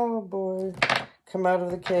 Oh, boy. Come out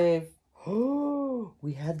of the cave. Oh,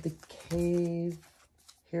 we had the cave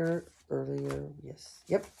here earlier. Yes.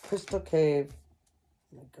 Yep, Crystal Cave.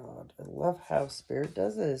 Oh, my God. I love how Spirit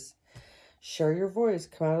does this. Share your voice.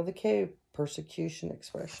 Come out of the cave. Persecution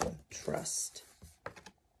expression. Trust.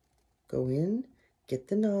 Go in, get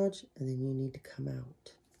the nudge, and then you need to come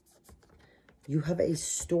out. You have a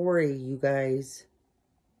story, you guys.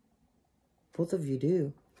 Both of you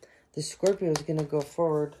do. The Scorpio is going to go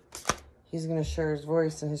forward. He's going to share his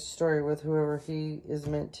voice and his story with whoever he is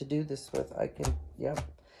meant to do this with. Yep.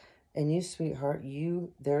 And you, sweetheart,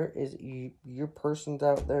 your person's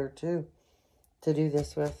out there too to do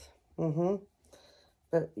this with.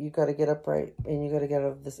 But you got to get upright and you got to get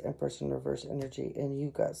out of this Empress in reverse energy. And you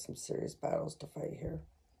got some serious battles to fight here.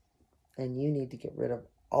 And you need to get rid of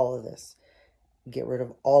all of this. Get rid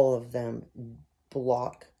of all of them.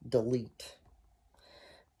 Block, delete.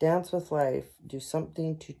 Dance with life. Do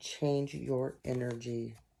something to change your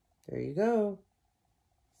energy. There you go.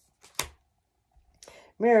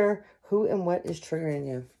 Mirror, who and what is triggering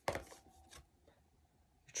you?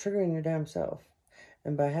 You're triggering your damn self.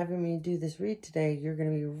 And by having me do this read today, you're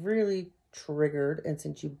going to be really triggered. And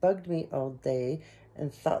since you bugged me all day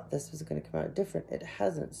and thought this was going to come out different, it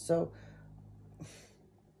hasn't. So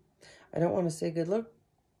I don't want to say good luck,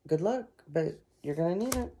 but you're going to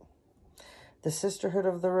need it. The Sisterhood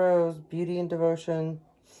of the Rose, beauty and devotion.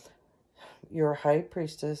 You're a high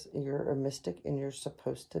priestess, you're a mystic, and you're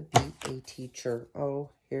supposed to be a teacher. Oh,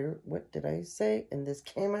 what did I say? And this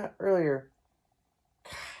came out earlier.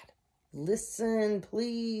 God, listen,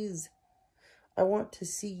 please. I want to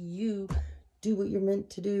see you do what you're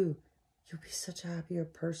meant to do. You'll be such a happier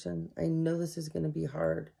person. I know this is going to be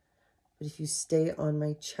hard, but if you stay on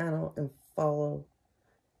my channel and follow,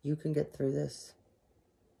 you can get through this.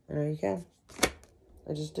 I know you can.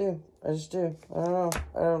 I just do. I don't know.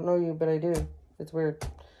 I don't know you, but I do. It's weird.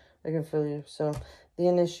 I can feel you. So, the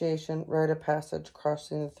initiation, rite of passage,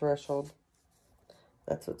 crossing the threshold.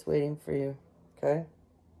 That's what's waiting for you. Okay?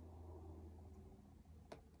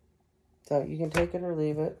 So, you can take it or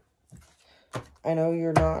leave it. I know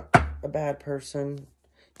you're not a bad person.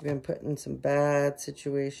 You've been put in some bad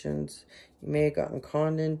situations. You may have gotten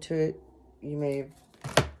conned into it. You may have,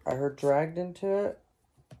 I heard, dragged into it.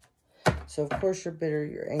 So, of course, you're bitter,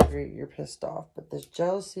 you're angry, you're pissed off. But this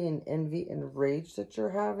jealousy and envy and rage that you're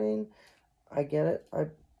having, I get it.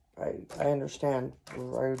 I understand. I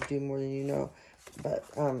would do more than you know. But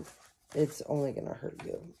it's only going to hurt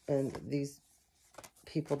you. And these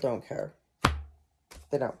people don't care.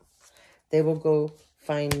 They don't. They will go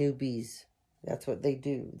find newbies. That's what they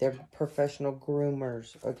do. They're professional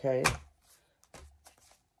groomers, okay?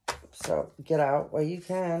 So, get out while you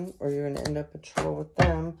can, or you're going to end up in trouble with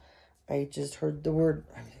them. I just heard the word,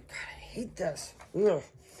 God, I hate this. Ugh.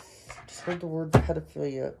 Just heard the word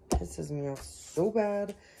pedophilia. It pisses me off so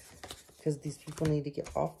bad. Because these people need to get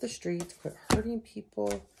off the streets, quit hurting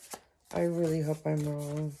people. I really hope I'm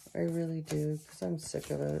wrong. I really do. Because I'm sick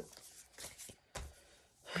of it.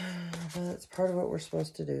 But it's part of what we're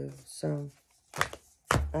supposed to do. So,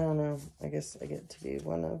 I don't know. I guess I get to be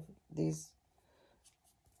one of these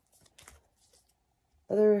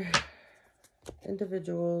other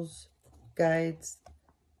individuals, guides,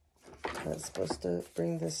 that's supposed to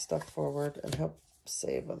bring this stuff forward and help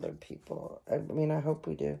save other people. I mean, I hope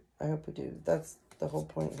we do. I hope we do. That's the whole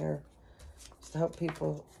point here. Is to help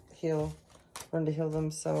people heal, learn to heal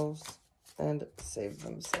themselves, and save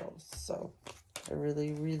themselves. So, I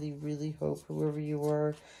really, really, really hope whoever you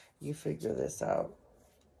are, you figure this out.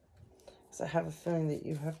 Because I have a feeling that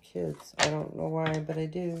you have kids. I don't know why, but I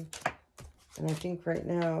do. And I think right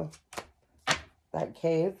now, that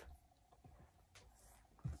cave,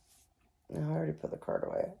 no, I already put the card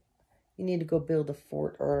away. You need to go build a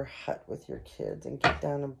fort or a hut with your kids and get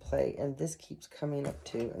down and play. And this keeps coming up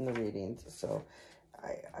too in the readings. So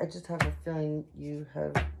I just have a feeling you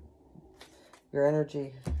have your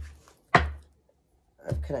energy.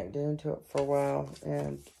 I've connected into it for a while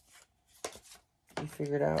and you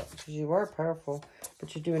figured out because you are powerful,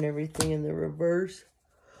 but you're doing everything in the reverse.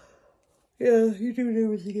 Yeah, you're doing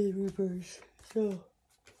everything in the reverse. So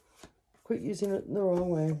quit using it in the wrong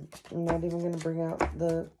way. I'm not even going to bring out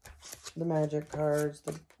the magic cards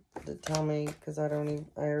that tell me, because I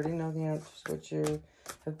already know the answers, what you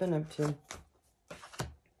have been up to.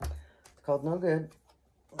 It's called no good,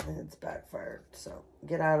 and it's backfired. So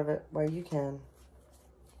get out of it while you can.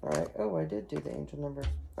 All right. Oh, I did do the angel numbers.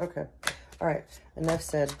 Okay. All right. Enough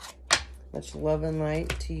said. Much love and light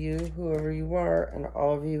to you, whoever you are, and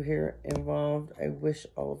all of you here involved. I wish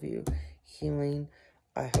all of you healing.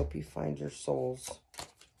 I hope you find your souls.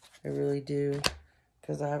 I really do.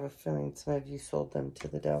 Because I have a feeling some of you sold them to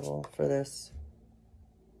the devil for this.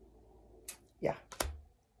 Yeah.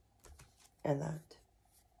 And that.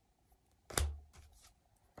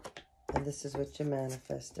 And this is what you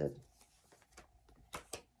manifested.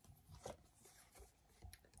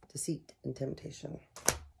 Deceit and temptation.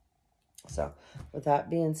 So, with that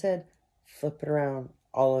being said, flip it around.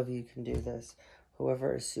 All of you can do this.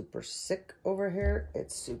 Whoever is super sick over here,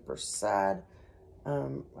 it's super sad.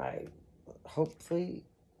 Hopefully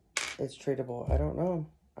it's treatable. I don't know.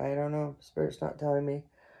 I don't know. Spirit's not telling me.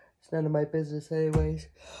 It's none of my business anyways.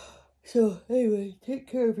 So, anyway, take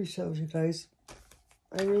care of yourselves, you guys.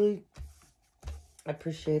 I really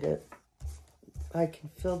appreciate it. I can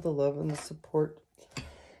feel the love and the support.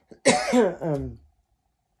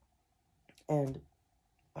 And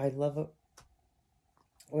I love it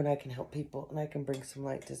when I can help people and I can bring some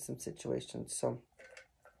light to some situations. So,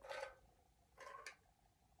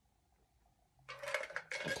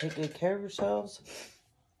 take good care of yourselves.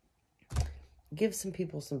 Give some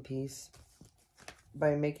people some peace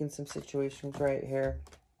by making some situations right here.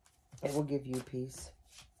 It will give you peace.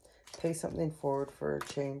 Pay something forward for a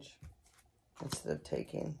change instead of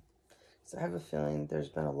taking. So I have a feeling there's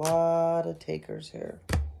been a lot of takers here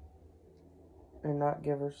and not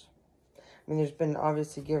givers. I mean, there's been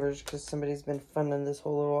obviously givers because somebody's been funding this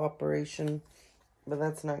whole little operation, but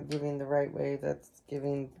that's not giving the right way. That's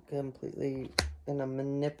giving completely in a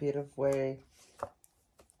manipulative way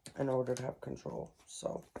in order to have control.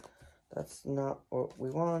 So that's not what we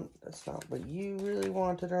want. That's not what you really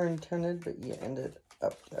wanted or intended, but you ended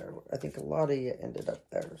up there. I think a lot of you ended up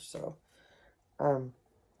there. So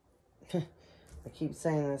I keep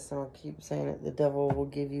saying this and I'll keep saying it. The devil will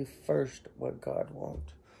give you first what God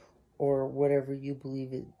won't, or whatever you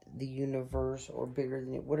believe it, the universe or bigger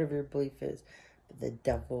than you, whatever your belief is. But the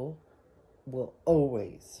devil will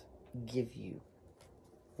always give you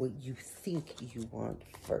what you think you want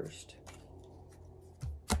first.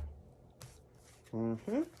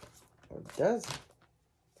 It does.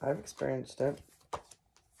 I've experienced it.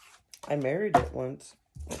 I married it once.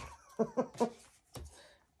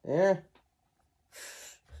 Yeah.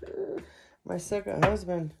 My second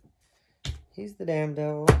husband, he's the damn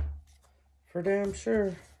devil. For damn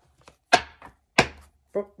sure.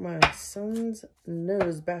 Broke my son's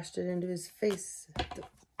nose, bashed it into his face at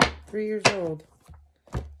 3 years old.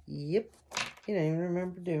 Yep. He didn't even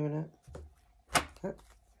remember doing it.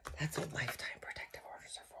 That's what lifetime protective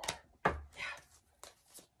orders are for.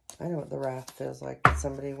 Yeah. I know what the wrath feels like.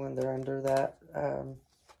 Somebody when they're under that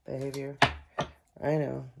behavior. I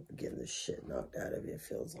know. Getting the shit knocked out of you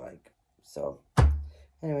feels like. So,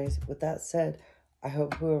 anyways, with that said, I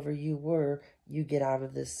hope whoever you were, you get out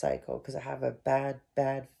of this cycle. Because I have a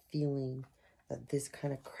bad feeling that this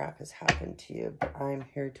kind of crap has happened to you. But I'm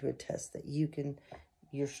here to attest that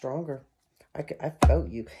you're stronger. I felt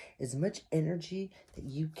you. As much energy that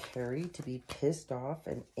you carry to be pissed off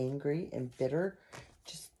and angry and bitter,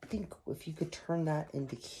 just think if you could turn that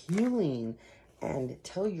into healing and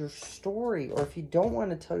tell your story. Or if you don't want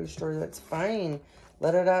to tell your story, that's fine.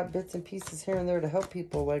 Let it out bits and pieces here and there to help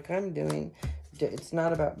people like I'm doing. It's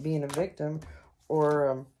not about being a victim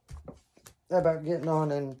or about getting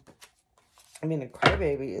on and being a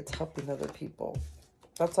crybaby. It's helping other people.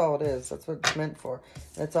 That's all it is. That's what it's meant for.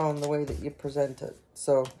 It's all in the way that you present it.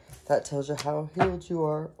 So that tells you how healed you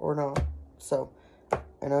are or not. So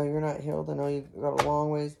I know you're not healed. I know you've got a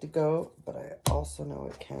long ways to go. But I also know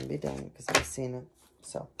it can be done because I've seen it.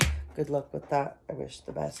 So good luck with that. I wish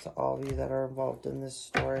the best to all of you that are involved in this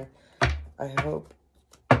story. I hope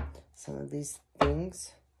some of these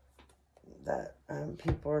things that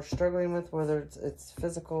people are struggling with, whether it's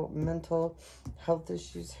physical, mental, health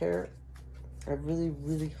issues here, I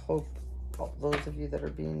really hope those of you that are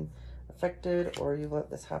being affected or you let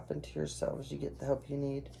this happen to yourselves, you get the help you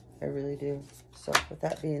need. I really do. So with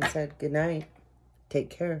that being said, good night.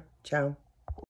 Take care. Ciao.